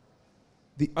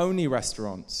the only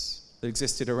restaurants that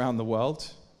existed around the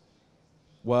world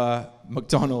were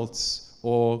McDonald's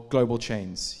or global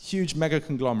chains, huge mega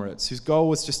conglomerates whose goal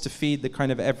was just to feed the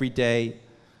kind of everyday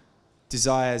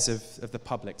desires of the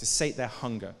public, to sate their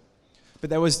hunger. But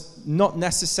there was not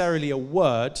necessarily a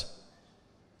word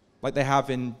like they have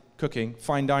in cooking,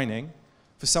 fine dining,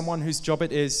 for someone whose job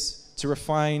it is to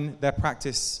refine their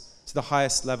practice to the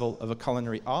highest level of a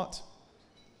culinary art,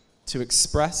 to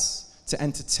express, to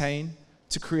entertain,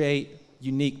 to create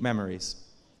unique memories.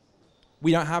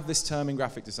 We don't have this term in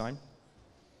graphic design.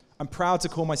 I'm proud to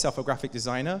call myself a graphic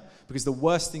designer because the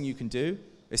worst thing you can do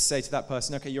is say to that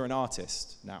person, okay, you're an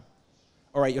artist now.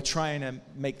 All right, you're trying to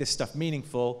make this stuff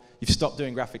meaningful, you've stopped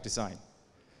doing graphic design.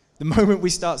 The moment we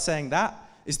start saying that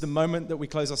is the moment that we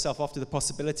close ourselves off to the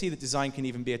possibility that design can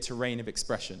even be a terrain of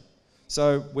expression.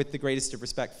 So with the greatest of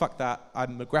respect, fuck that.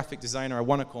 I'm a graphic designer. I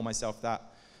want to call myself that,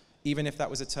 even if that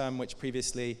was a term which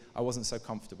previously I wasn't so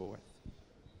comfortable with.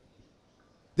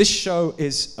 This show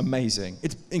is amazing.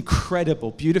 It's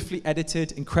incredible, beautifully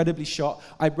edited, incredibly shot.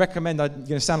 I recommend, I'm going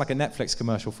to sound like a Netflix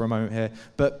commercial for a moment here,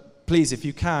 but please, if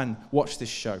you can, watch this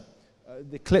show.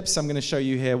 The clips I'm going to show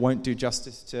you here won't do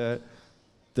justice to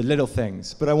the little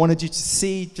things, but I wanted you to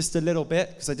see just a little bit,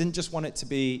 because I didn't just want it to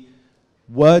be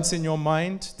words in your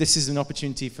mind. This is an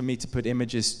opportunity for me to put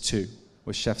images too,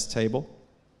 with Chef's Table.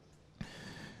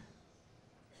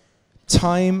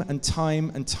 time and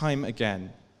time and time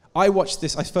again. I watched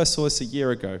this, I first saw this a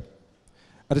year ago,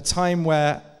 at a time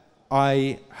where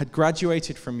I had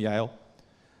graduated from Yale,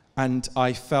 and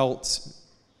I felt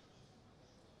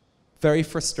very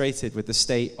frustrated with the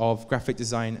state of graphic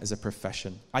design as a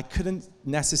profession. I couldn't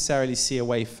necessarily see a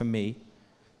way for me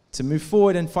to move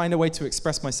forward and find a way to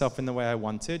express myself in the way I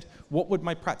wanted. What would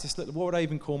my practice look like? What would I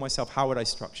even call myself? How would I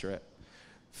structure it?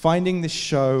 Finding this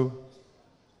show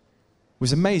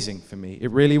was amazing for me. It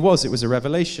really was. It was a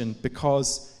revelation,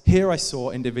 because here I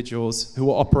saw individuals who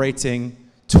were operating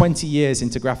 20 years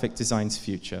into graphic design's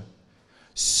future.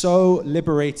 So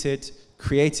liberated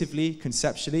creatively,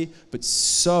 conceptually, but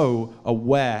so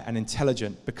aware and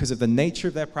intelligent because of the nature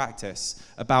of their practice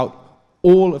about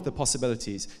all of the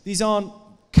possibilities. These aren't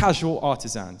casual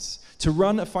artisans. To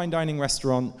run a fine dining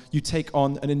restaurant, you take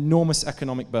on an enormous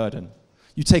economic burden.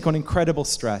 You take on incredible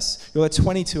stress. You're there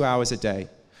 22 hours a day.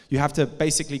 You have to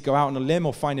basically go out on a limb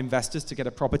or find investors to get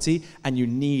a property, and you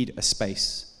need a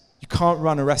space. You can't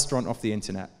run a restaurant off the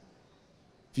internet.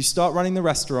 If you start running the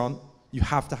restaurant, you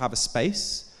have to have a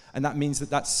space, and that means that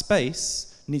that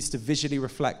space needs to visually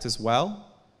reflect as well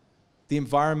the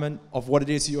environment of what it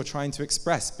is that you're trying to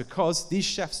express, because these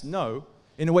chefs know,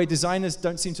 in a way designers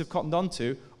don't seem to have cottoned on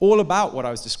to, all about what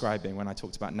I was describing when I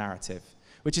talked about narrative,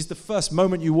 which is the first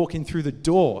moment you walk in through the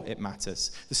door, it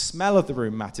matters. The smell of the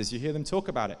room matters. You hear them talk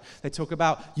about it. They talk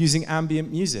about using ambient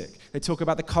music. They talk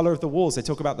about the color of the walls. They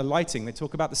talk about the lighting. They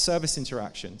talk about the service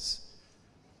interactions.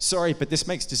 Sorry, but this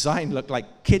makes design look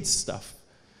like kids' stuff,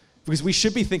 because we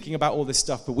should be thinking about all this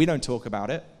stuff, but we don't talk about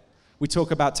it. We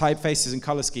talk about typefaces and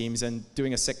color schemes and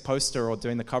doing a sick poster or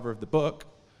doing the cover of the book.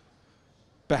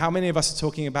 But how many of us are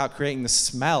talking about creating the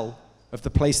smell of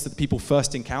the place that people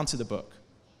first encounter the book?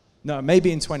 No,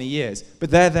 maybe in 20 years,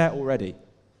 but they're there already.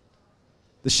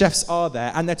 The chefs are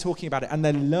there, and they're talking about it, and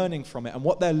they're learning from it, and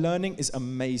what they're learning is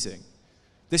amazing.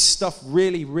 This stuff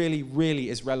really, really, really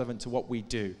is relevant to what we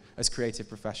do as creative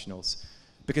professionals,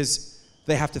 because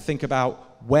they have to think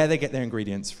about where they get their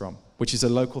ingredients from, which is a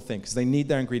local thing, because they need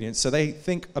their ingredients. So they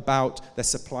think about their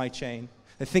supply chain,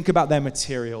 they think about their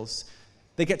materials,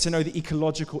 they get to know the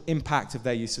ecological impact of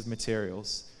their use of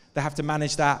materials. They have to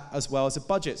manage that as well as a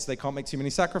budget, so they can't make too many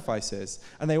sacrifices.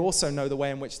 And they also know the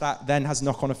way in which that then has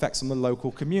knock-on effects on the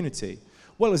local community.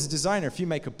 Well, as a designer, if you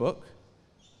make a book,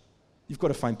 you've got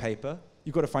to find paper,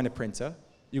 you've got to find a printer,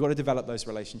 you've got to develop those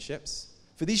relationships.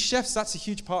 For these chefs, that's a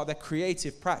huge part of their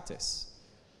creative practice.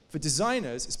 For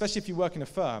designers, especially if you work in a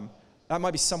firm, that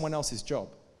might be someone else's job.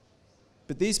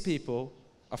 But these people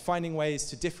are finding ways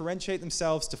to differentiate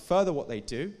themselves to further what they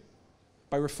do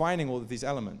by refining all of these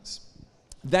elements.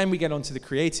 Then we get onto the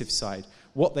creative side,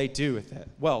 what they do with it.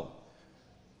 Well,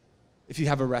 if you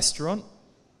have a restaurant,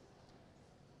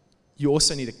 you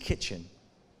also need a kitchen.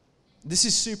 This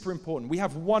is super important. We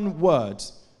have one word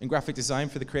in graphic design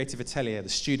for the creative atelier, the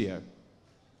studio.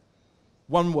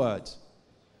 One word.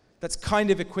 That's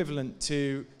kind of equivalent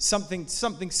to something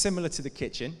similar to the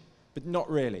kitchen, but not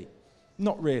really.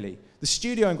 Not really. The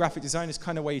studio in graphic design is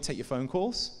kind of where you take your phone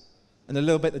calls, and a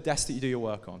little bit the desk that you do your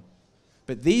work on.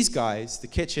 But these guys, the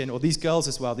kitchen, or these girls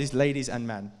as well, these ladies and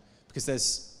men, because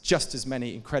there's just as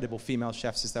many incredible female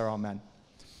chefs as there are men,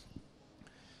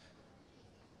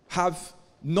 have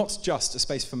not just a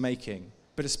space for making,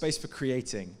 but a space for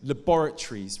creating,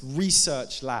 laboratories,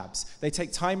 research labs. They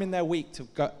take time in their week to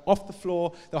go off the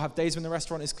floor. They'll have days when the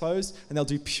restaurant is closed, and they'll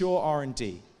do pure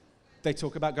R&D. They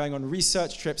talk about going on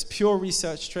research trips, pure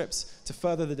research trips, to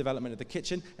further the development of the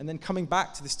kitchen, and then coming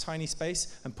back to this tiny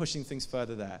space and pushing things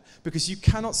further there. Because you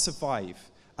cannot survive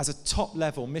as a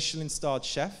top-level Michelin-starred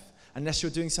chef unless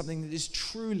you're doing something that is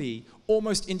truly,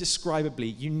 almost indescribably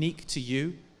unique to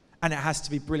you, and it has to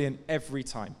be brilliant every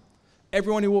time.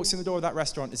 Everyone who walks in the door of that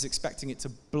restaurant is expecting it to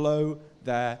blow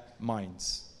their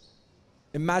minds.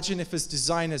 Imagine if as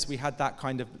designers we had that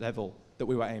kind of level that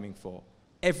we were aiming for.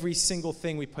 Every single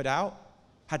thing we put out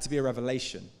had to be a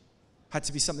revelation, had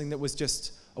to be something that was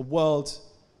just a world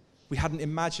we hadn't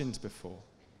imagined before.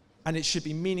 And it should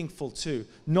be meaningful too,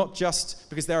 not just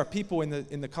because there are people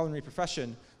in the culinary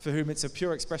profession for whom it's a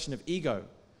pure expression of ego,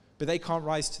 but they can't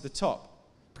rise to the top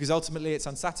because ultimately it's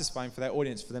unsatisfying for their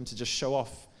audience for them to just show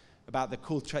off about the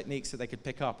cool techniques that they could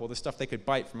pick up or the stuff they could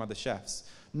bite from other chefs.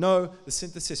 No, the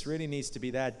synthesis really needs to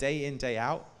be there day in, day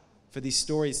out for these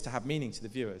stories to have meaning to the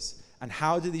viewers. And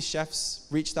how do these chefs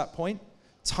reach that point?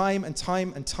 Time and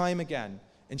time and time again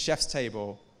in Chef's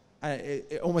Table. And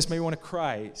it almost made me want to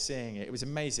cry seeing it. It was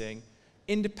amazing.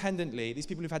 Independently, these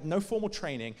people who've had no formal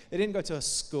training, they didn't go to a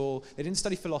school, they didn't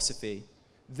study philosophy,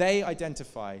 they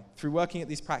identify, through working at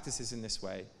these practices in this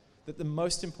way, that the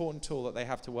most important tool that they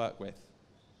have to work with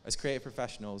as creative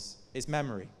professionals is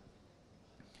memory.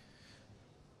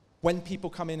 When people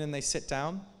come in and they sit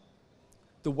down,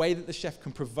 the way that the chef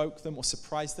can provoke them or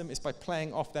surprise them is by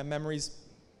playing off their memories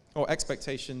or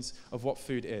expectations of what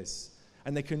food is.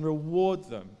 And they can reward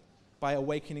them by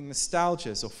awakening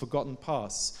nostalgias or forgotten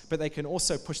pasts, but they can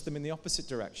also push them in the opposite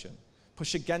direction,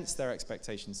 push against their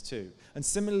expectations too. And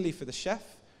similarly for the chef,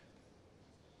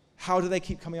 how do they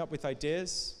keep coming up with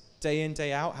ideas day in,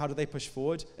 day out? How do they push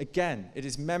forward? Again, it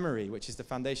is memory which is the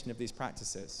foundation of these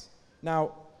practices.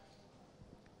 Now,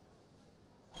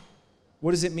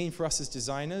 what does it mean for us as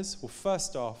designers? Well,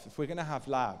 first off, if we're going to have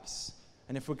labs,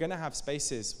 and if we're going to have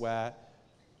spaces where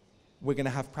we're going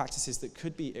to have practices that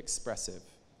could be expressive,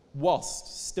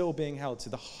 whilst still being held to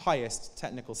the highest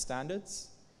technical standards,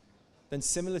 then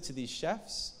similar to these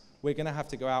chefs, we're going to have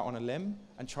to go out on a limb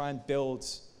and try and build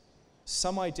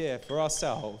some idea for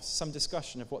ourselves, some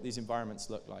discussion of what these environments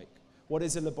look like. What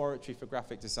is a laboratory for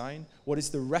graphic design? What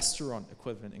is the restaurant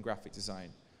equivalent in graphic design?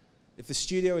 If the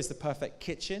studio is the perfect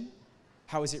kitchen,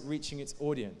 how is it reaching its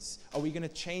audience? Are we going to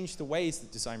change the ways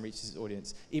that design reaches its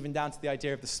audience, even down to the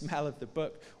idea of the smell of the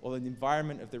book or the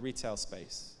environment of the retail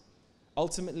space?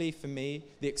 Ultimately, for me,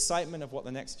 the excitement of what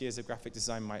the next years of graphic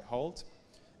design might hold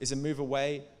is a move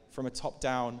away from a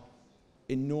top-down,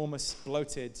 enormous,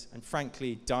 bloated, and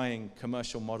frankly dying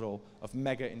commercial model of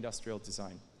mega industrial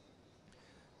design.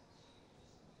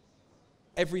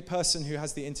 Every person who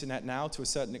has the internet now, to a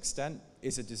certain extent,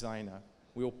 is a designer.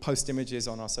 We all post images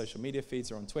on our social media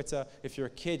feeds or on Twitter. If you're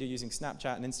a kid, you're using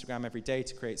Snapchat and Instagram every day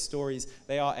to create stories.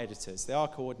 They are editors, they are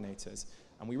coordinators.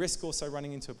 And we risk also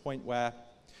running into a point where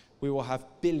we will have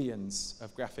billions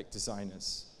of graphic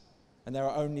designers. And there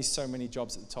are only so many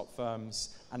jobs at the top firms.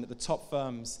 And at the top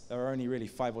firms, there are only really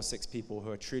 5 or 6 people who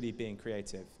are truly being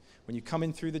creative. When you come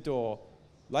in through the door,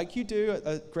 like you do at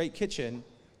a great kitchen,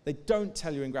 they don't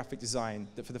tell you in graphic design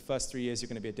that for the first 3 years you're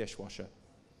going to be a dishwasher.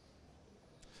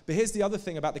 But here's the other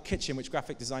thing about the kitchen which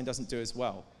graphic design doesn't do as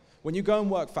well. When you go and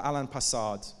work for Alain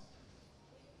Passard,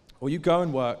 or you go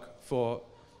and work for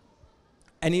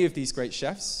any of these great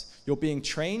chefs, you're being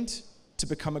trained to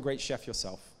become a great chef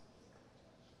yourself.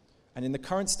 And in the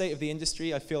current state of the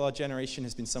industry, I feel our generation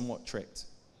has been somewhat tricked.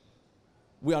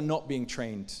 We are not being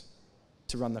trained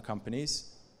to run the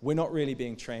companies. We're not really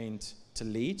being trained to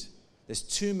lead. There's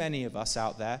too many of us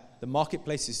out there. The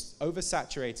marketplace is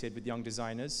oversaturated with young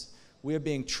designers. We are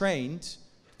being trained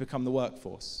to become the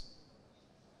workforce.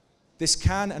 This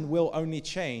can and will only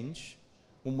change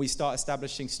when we start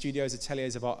establishing studios,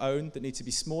 ateliers of our own that need to be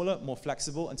smaller, more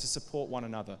flexible, and to support one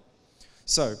another.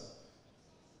 So,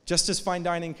 just as fine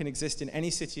dining can exist in any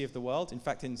city of the world, in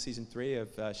fact, in season 3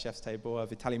 of Chef's Table,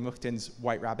 Vitaly Mukhtin's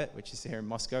White Rabbit, which is here in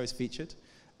Moscow, is featured,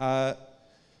 and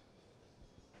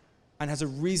has a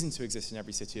reason to exist in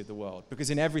every city of the world,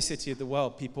 because in every city of the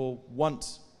world, people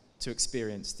want to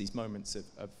experience these moments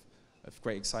of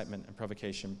great excitement and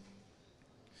provocation.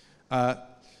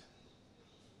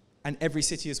 And every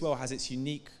city as well has its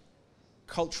unique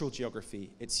cultural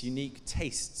geography, its unique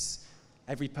tastes.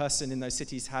 Every person in those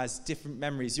cities has different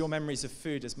memories. Your memories of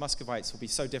food as Muscovites will be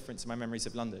so different to my memories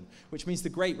of London, which means the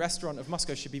great restaurant of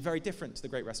Moscow should be very different to the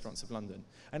great restaurants of London.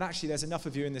 And actually, there's enough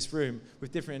of you in this room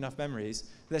with different enough memories.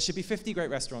 There should be 50 great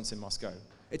restaurants in Moscow.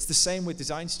 It's the same with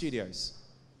design studios.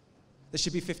 There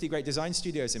should be 50 great design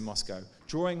studios in Moscow,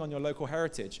 drawing on your local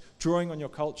heritage, drawing on your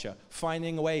culture,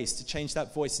 finding ways to change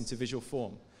that voice into visual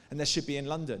form. And there should be in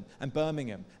London and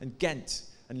Birmingham and Ghent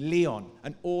and Lyon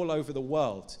and all over the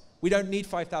world. We don't need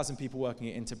 5,000 people working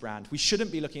at Interbrand. We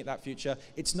shouldn't be looking at that future.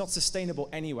 It's not sustainable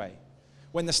anyway.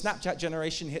 When the Snapchat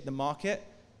generation hit the market,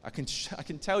 I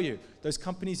can tell you, those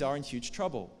companies are in huge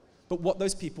trouble. But what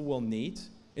those people will need,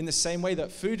 in the same way that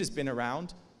food has been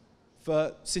around,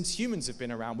 since humans have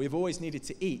been around, we've always needed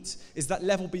to eat, is that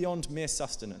level beyond mere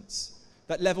sustenance,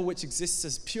 that level which exists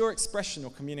as pure expression or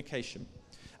communication.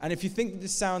 And if you think that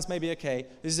this sounds maybe, okay,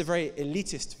 this is a very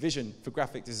elitist vision for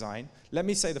graphic design, let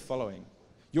me say the following.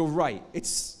 You're right,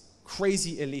 it's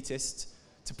crazy elitist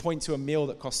to point to a meal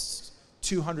that costs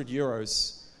 200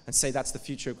 euros and say that's the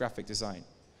future of graphic design.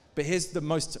 But here's the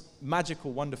most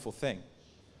magical, wonderful thing.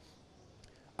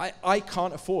 I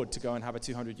can't afford to go and have a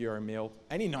 200 euro meal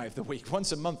any night of the week,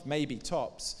 once a month maybe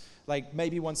tops, like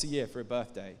maybe once a year for a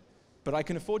birthday. But I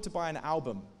can afford to buy an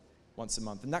album once a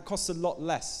month, and that costs a lot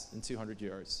less than 200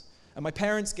 euros. And my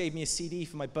parents gave me a CD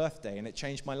for my birthday, and it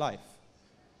changed my life.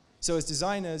 So as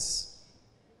designers,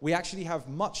 we actually have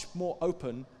much more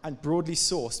open and broadly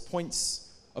sourced points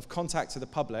of contact to the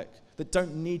public that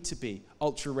don't need to be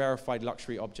ultra-rarefied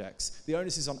luxury objects. The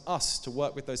onus is on us to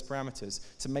work with those parameters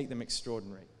to make them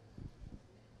extraordinary.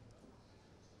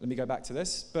 Let me go back to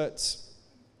this, but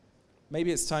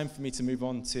maybe it's time for me to move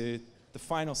on to the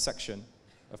final section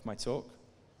of my talk.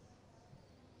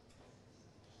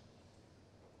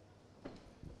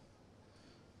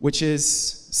 Which is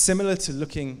similar to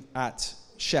looking at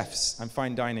chefs and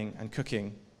fine dining and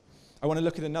cooking. I want to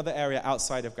look at another area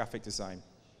outside of graphic design.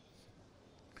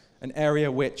 An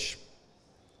area which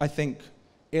I think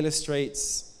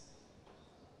illustrates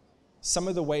some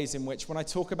of the ways in which, when I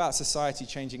talk about society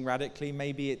changing radically,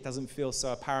 maybe it doesn't feel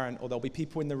so apparent, or there'll be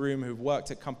people in the room who've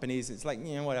worked at companies, it's like,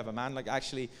 whatever, man, like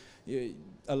actually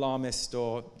alarmist,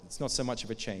 or it's not so much of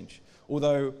a change.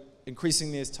 Although,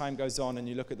 increasingly as time goes on and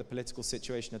you look at the political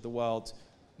situation of the world,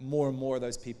 more and more of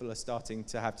those people are starting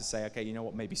to have to say, okay, you know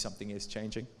what, maybe something is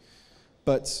changing.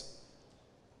 But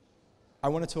I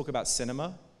want to talk about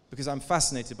cinema, because I'm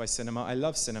fascinated by cinema. I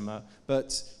love cinema, but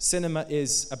cinema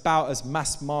is about as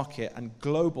mass market and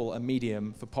global a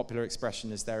medium for popular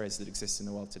expression as there is that exists in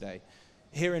the world today.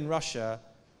 Here in Russia,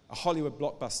 a Hollywood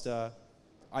blockbuster,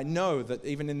 I know that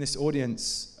even in this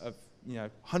audience of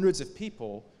hundreds of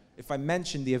people, if I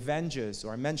mention the Avengers,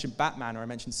 or I mention Batman, or I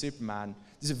mention Superman,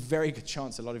 there's a very good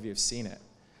chance a lot of you have seen it.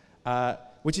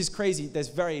 Which is crazy. There's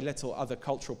very little other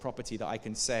cultural property that I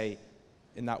can say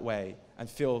in that way and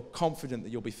feel confident that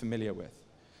you'll be familiar with.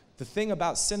 The thing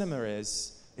about cinema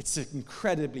is it's an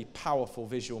incredibly powerful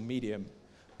visual medium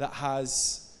that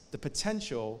has the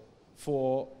potential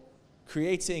for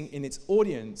creating in its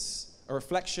audience a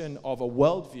reflection of a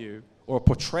worldview or a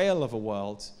portrayal of a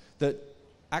world that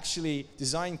actually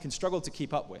design can struggle to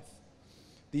keep up with.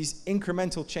 These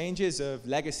incremental changes of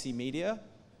legacy media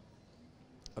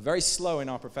are very slow in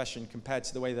our profession compared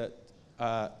to the way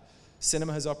that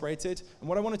cinema has operated. And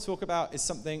what I want to talk about is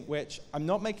something which I'm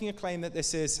not making a claim that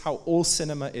this is how all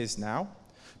cinema is now,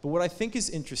 but what I think is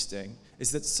interesting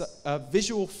is that a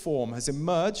visual form has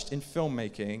emerged in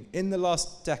filmmaking in the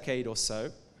last decade or so,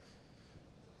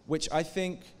 which I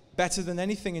think better than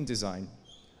anything in design,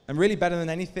 and really better than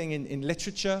anything in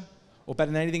literature, or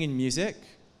better than anything in music,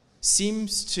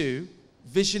 seems to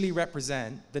visually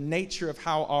represent the nature of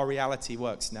how our reality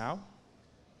works now,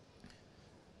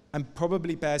 and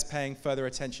probably bears paying further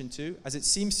attention to, as it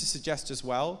seems to suggest as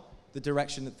well the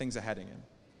direction that things are heading in.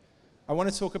 I want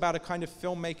to talk about a kind of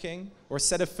filmmaking, or a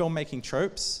set of filmmaking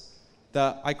tropes,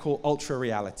 that I call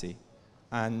ultra-reality.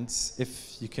 And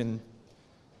if you can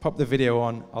pop the video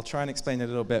on, I'll try and explain a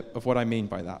little bit of what I mean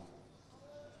by that.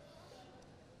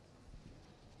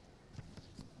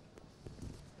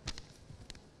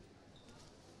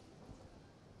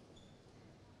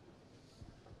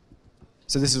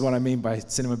 So this is what I mean by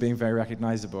cinema being very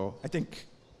recognizable. I think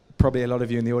probably a lot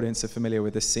of you in the audience are familiar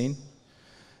with this scene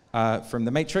from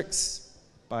The Matrix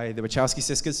by the Wachowski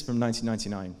sisters from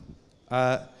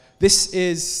 1999. This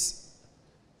is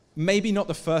maybe not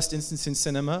the first instance in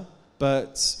cinema,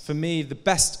 but for me, the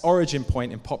best origin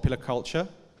point in popular culture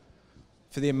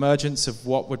for the emergence of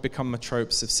what would become the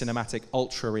tropes of cinematic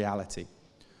ultra-reality.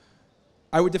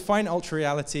 I would define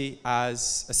ultra-reality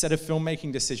as a set of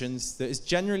filmmaking decisions that is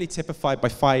generally typified by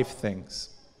 5 things.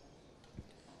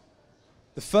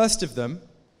 The first of them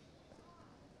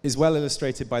is well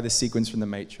illustrated by the sequence from The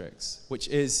Matrix, which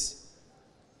is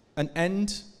an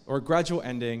end or a gradual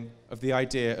ending of the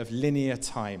idea of linear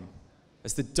time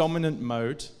as the dominant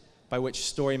mode by which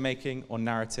story making or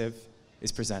narrative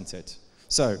is presented.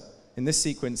 So, in this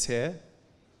sequence here,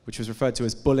 which was referred to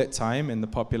as bullet time in the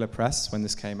popular press when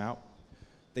this came out,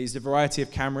 they used a variety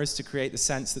of cameras to create the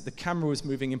sense that the camera was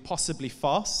moving impossibly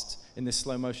fast in this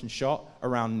slow motion shot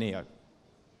around Neo.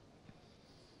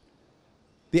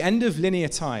 The end of linear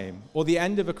time, or the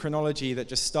end of a chronology that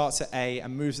just starts at A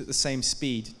and moves at the same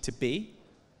speed to B,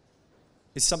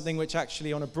 is something which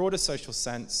actually, on a broader social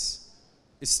sense,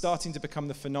 is starting to become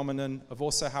the phenomenon of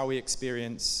also how we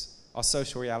experience our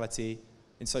social reality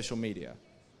in social media.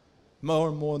 More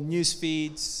and more news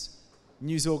feeds,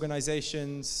 news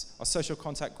organizations, our social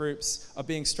contact groups are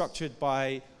being structured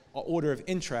by our order of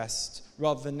interest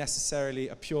rather than necessarily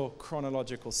a pure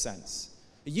chronological sense.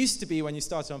 It used to be when you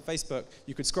started on Facebook,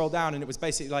 you could scroll down and it was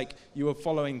basically like you were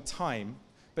following time,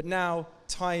 but now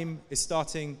time is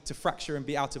starting to fracture and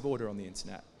be out of order on the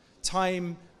internet.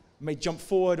 Time may jump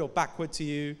forward or backward to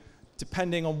you,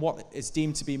 depending on what is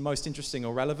deemed to be most interesting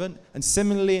or relevant. And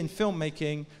similarly in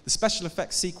filmmaking, the special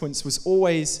effects sequence was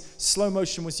always, slow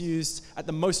motion was used at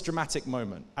the most dramatic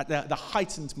moment, at the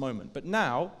heightened moment. But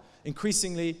now,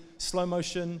 increasingly, slow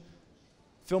motion,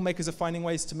 filmmakers are finding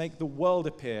ways to make the world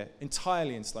appear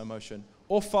entirely in slow motion,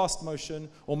 or fast motion,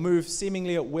 or move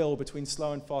seemingly at will between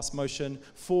slow and fast motion,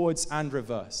 forwards and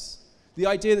reverse. The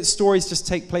idea that stories just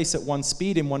take place at one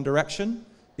speed in one direction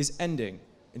is ending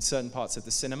in certain parts of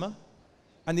the cinema.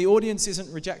 And the audience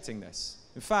isn't rejecting this.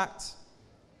 In fact,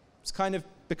 It's kind of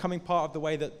becoming part of the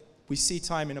way that we see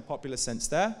time in a popular sense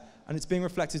there, and it's being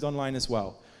reflected online as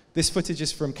well. This footage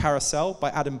is from Carousel by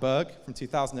Adam Berg from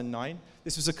 2009.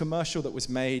 This was a commercial that was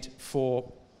made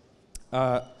for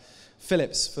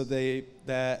Philips for their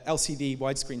LCD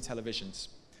widescreen televisions.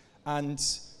 And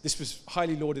this was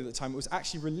highly lauded at the time. It was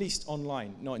actually released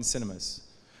online, not in cinemas.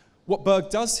 What Berg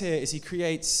does here is he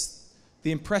creates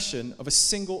the impression of a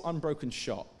single unbroken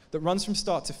shot that runs from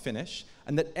start to finish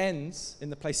and that ends in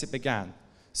the place it began.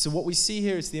 So what we see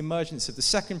here is the emergence of the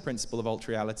second principle of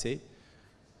alt-reality,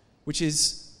 which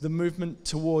is the movement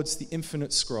towards the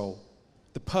infinite scroll,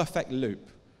 the perfect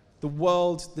loop, the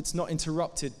world that's not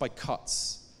interrupted by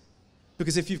cuts.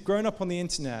 Because if you've grown up on the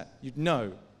internet, you'd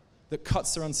know that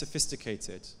cuts are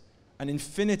unsophisticated, and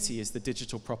infinity is the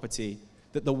digital property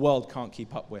that the world can't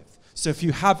keep up with. So if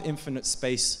you have infinite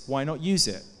space, why not use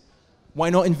it? Why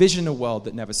not envision a world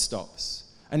that never stops?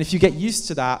 And if you get used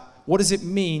to that, what does it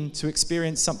mean to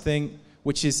experience something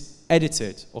which is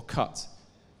edited or cut?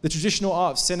 The traditional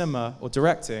art of cinema or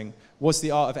directing was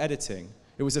the art of editing.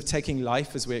 It was of taking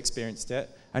life as we experienced it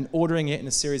and ordering it in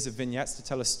a series of vignettes to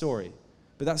tell a story.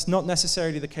 But that's not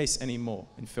necessarily the case anymore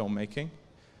in filmmaking,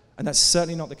 and that's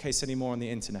certainly not the case anymore on the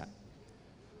internet.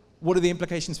 What are the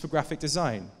implications for graphic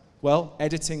design? Well,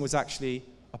 editing was actually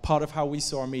a part of how we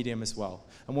saw our medium as well.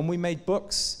 And when we made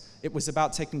books, it was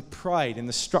about taking pride in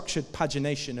the structured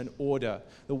pagination and order,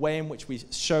 the way in which we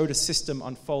showed a system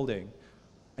unfolding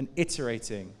and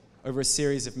iterating over a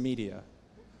series of media.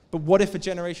 But what if a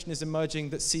generation is emerging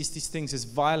that sees these things as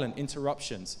violent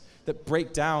interruptions that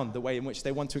break down the way in which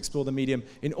they want to explore the medium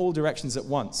in all directions at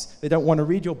once? They don't want to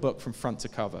read your book from front to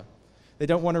cover. They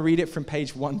don't want to read it from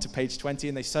page 1 to page 20,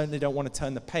 and they certainly don't want to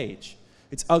turn the page.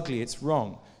 It's ugly, it's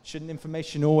wrong. Shouldn't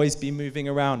information always be moving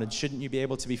around, and shouldn't you be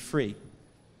able to be free?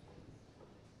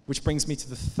 Which brings me to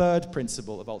the third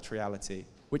principle of alt-reality,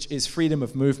 which is freedom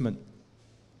of movement.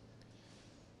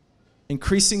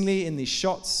 Increasingly in these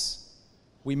shots,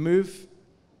 we move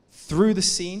through the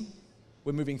scene,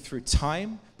 we're moving through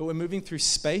time, but we're moving through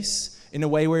space in a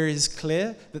way where it is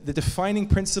clear that the defining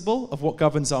principle of what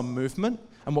governs our movement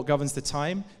and what governs the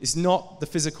time is not the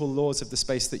physical laws of the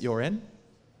space that you're in,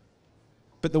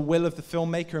 but the will of the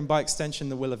filmmaker and by extension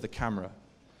the will of the camera.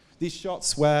 These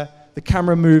shots where the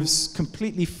camera moves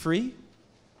completely free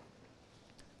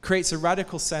creates a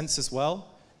radical sense as well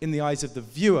in the eyes of the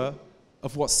viewer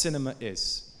of what cinema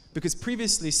is. Because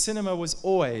previously cinema was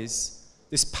always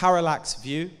this parallax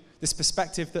view, this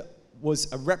perspective that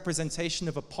was a representation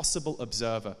of a possible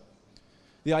observer.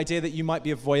 The idea that you might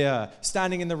be a voyeur,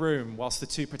 standing in the room whilst the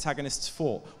two protagonists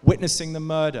fought, witnessing the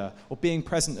murder or being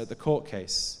present at the court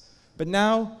case. But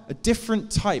now, a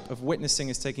different type of witnessing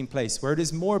is taking place, where it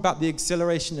is more about the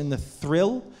exhilaration and the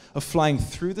thrill of flying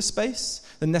through the space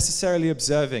than necessarily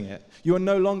observing it. You are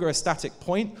no longer a static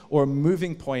point or a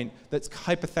moving point that's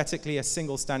hypothetically a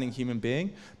single standing human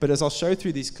being, but as I'll show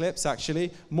through these clips,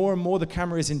 actually, more and more the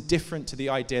camera is indifferent to the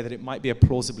idea that it might be a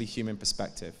plausibly human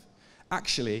perspective.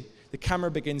 Actually, the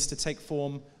camera begins to take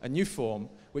form, a new form,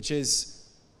 which is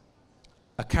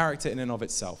a character in and of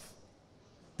itself.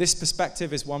 This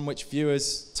perspective is one which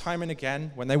viewers, time and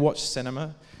again, when they watch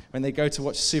cinema, when they go to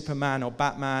watch Superman or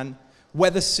Batman,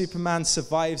 whether Superman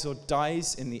survives or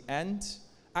dies in the end,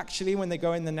 actually, when they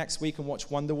go in the next week and watch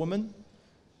Wonder Woman,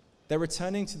 they're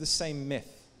returning to the same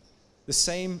myth, the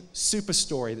same super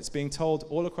story that's being told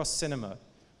all across cinema,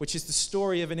 which is the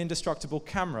story of an indestructible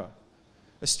camera,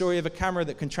 a story of a camera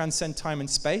that can transcend time and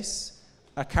space,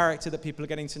 a character that people are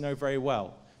getting to know very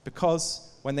well, because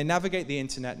when they navigate the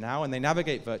internet now and they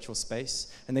navigate virtual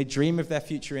space and they dream of their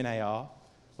future in AR,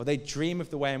 or they dream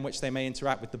of the way in which they may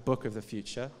interact with the book of the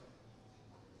future,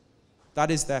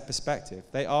 that is their perspective.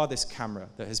 They are this camera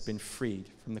that has been freed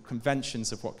from the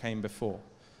conventions of what came before.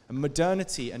 And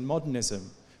modernity and modernism,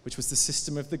 which was the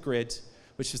system of the grid,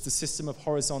 which was the system of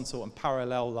horizontal and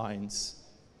parallel lines,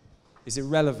 is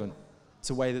irrelevant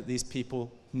to the way that these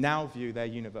people now view their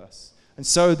universe. And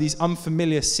so these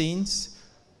unfamiliar scenes,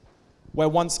 where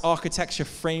once architecture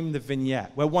framed the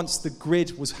vignette, where once the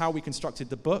grid was how we constructed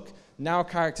the book, now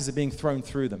characters are being thrown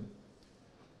through them.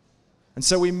 And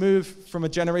so we move from a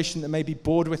generation that may be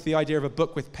bored with the idea of a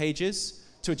book with pages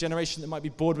to a generation that might be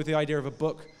bored with the idea of a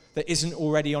book that isn't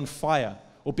already on fire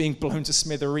or being blown to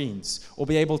smithereens or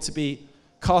be able to be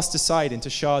cast aside into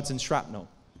shards and shrapnel.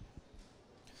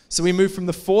 So we move from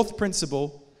the fourth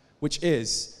principle, which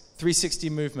is 360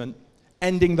 movement,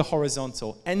 ending the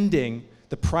horizontal, ending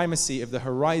the primacy of the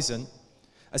horizon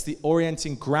as the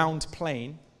orienting ground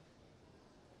plane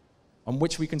on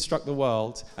which we construct the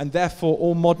world, and therefore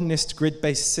all modernist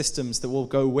grid-based systems that will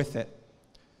go with it.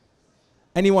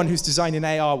 Anyone who's designed in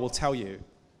AR will tell you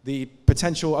the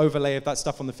potential overlay of that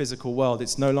stuff on the physical world,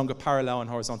 it's no longer parallel and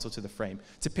horizontal to the frame.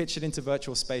 To pitch it into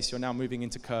virtual space, you're now moving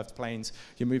into curved planes,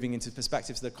 you're moving into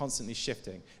perspectives that are constantly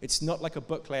shifting. It's not like a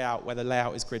book layout where the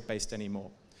layout is grid-based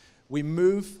anymore. We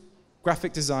move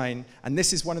graphic design, and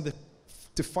this is one of the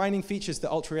defining features that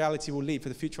ultra reality will lead for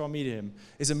the future of our medium,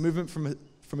 is a movement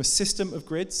from a system of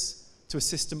grids to a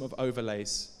system of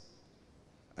overlays.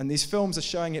 And these films are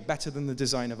showing it better than the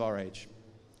design of our age.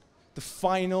 The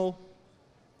final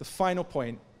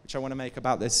point, which I want to make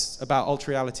about this, about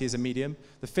ultra reality as a medium,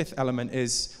 the fifth element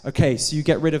is, okay, so you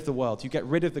get rid of the world, you get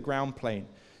rid of the ground plane,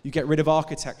 you get rid of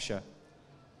architecture.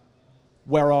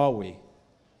 Where are we?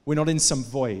 We're not in some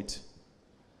void.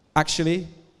 Actually,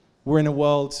 we're in a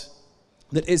world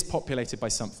that is populated by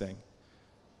something.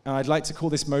 And I'd like to call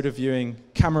this mode of viewing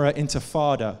camera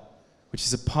intifada, which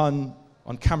is a pun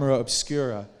on camera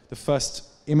obscura, the first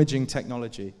imaging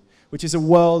technology, which is a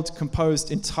world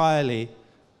composed entirely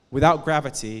without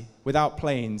gravity, without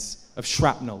planes, of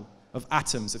shrapnel, of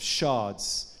atoms, of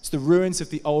shards. It's the ruins of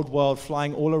the old world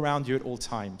flying all around you at all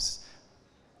times,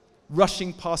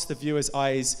 rushing past the viewer's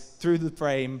eyes, through the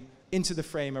frame, into the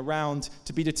frame, around,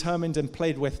 to be determined and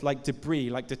played with like debris,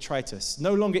 like detritus.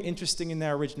 No longer interesting in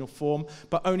their original form,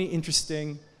 but only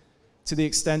interesting to the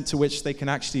extent to which they can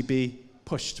actually be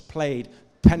pushed, played,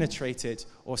 penetrated,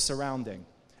 or surrounding.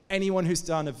 Anyone who's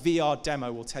done a VR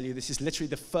demo will tell you this is literally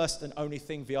the first and only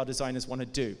thing VR designers want to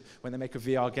do when they make a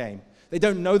VR game. They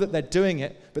don't know that they're doing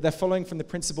it, but they're following from the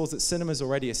principles that cinema's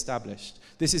already established.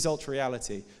 This is ultra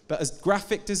reality. But as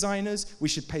graphic designers, we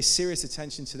should pay serious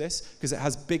attention to this because it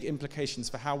has big implications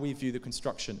for how we view the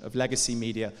construction of legacy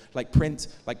media, like print,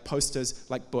 like posters,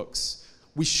 like books.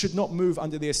 We should not move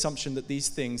under the assumption that these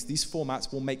things, these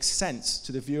formats, will make sense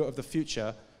to the viewer of the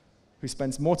future who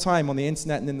spends more time on the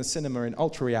internet and in the cinema in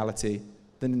ultra reality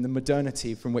than in the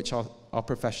modernity from which our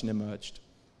profession emerged.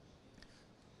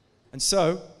 And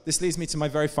so, this leads me to my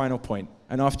very final point.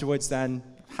 And afterwards then,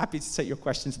 happy to take your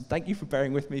questions. And thank you for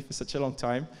bearing with me for such a long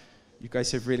time. You guys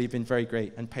have really been very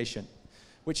great and patient.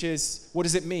 Which is, what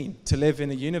does it mean to live in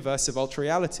a universe of ultra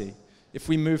reality? If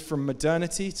we move from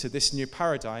modernity to this new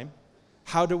paradigm,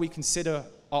 how do we consider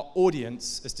our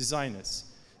audience as designers?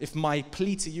 If my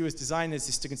plea to you as designers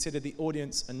is to consider the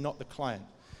audience and not the client,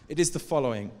 it is the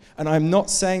following. And I'm not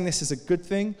saying this is a good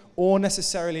thing or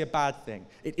necessarily a bad thing.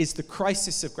 It is the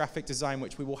crisis of graphic design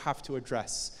which we will have to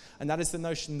address. And that is the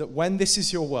notion that when this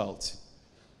is your world,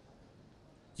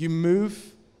 you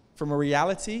move from a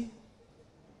reality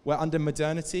where under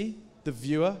modernity, the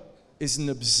viewer is an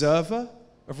observer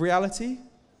of reality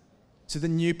to the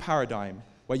new paradigm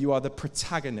where you are the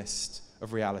protagonist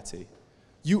of reality.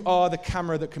 You are the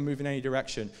camera that can move in any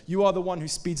direction. You are the one who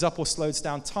speeds up or slows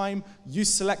down time. You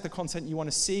select the content you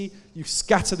want to see. You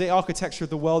scatter the architecture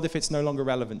of the world if it's no longer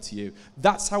relevant to you.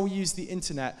 That's how we use the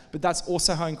internet, but that's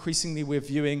also how increasingly we're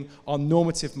viewing our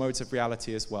normative modes of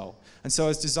reality as well. And so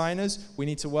as designers, we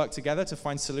need to work together to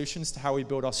find solutions to how we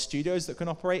build our studios that can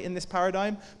operate in this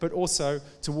paradigm, but also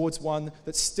towards one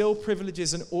that still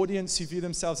privileges an audience who view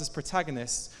themselves as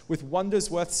protagonists with wonders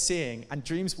worth seeing and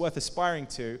dreams worth aspiring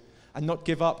to, and not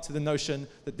give up to the notion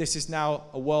that this is now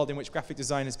a world in which graphic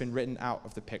design has been written out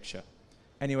of the picture.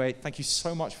 Anyway, thank you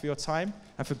so much for your time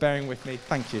and for bearing with me.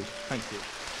 Thank you. Thank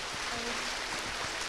you.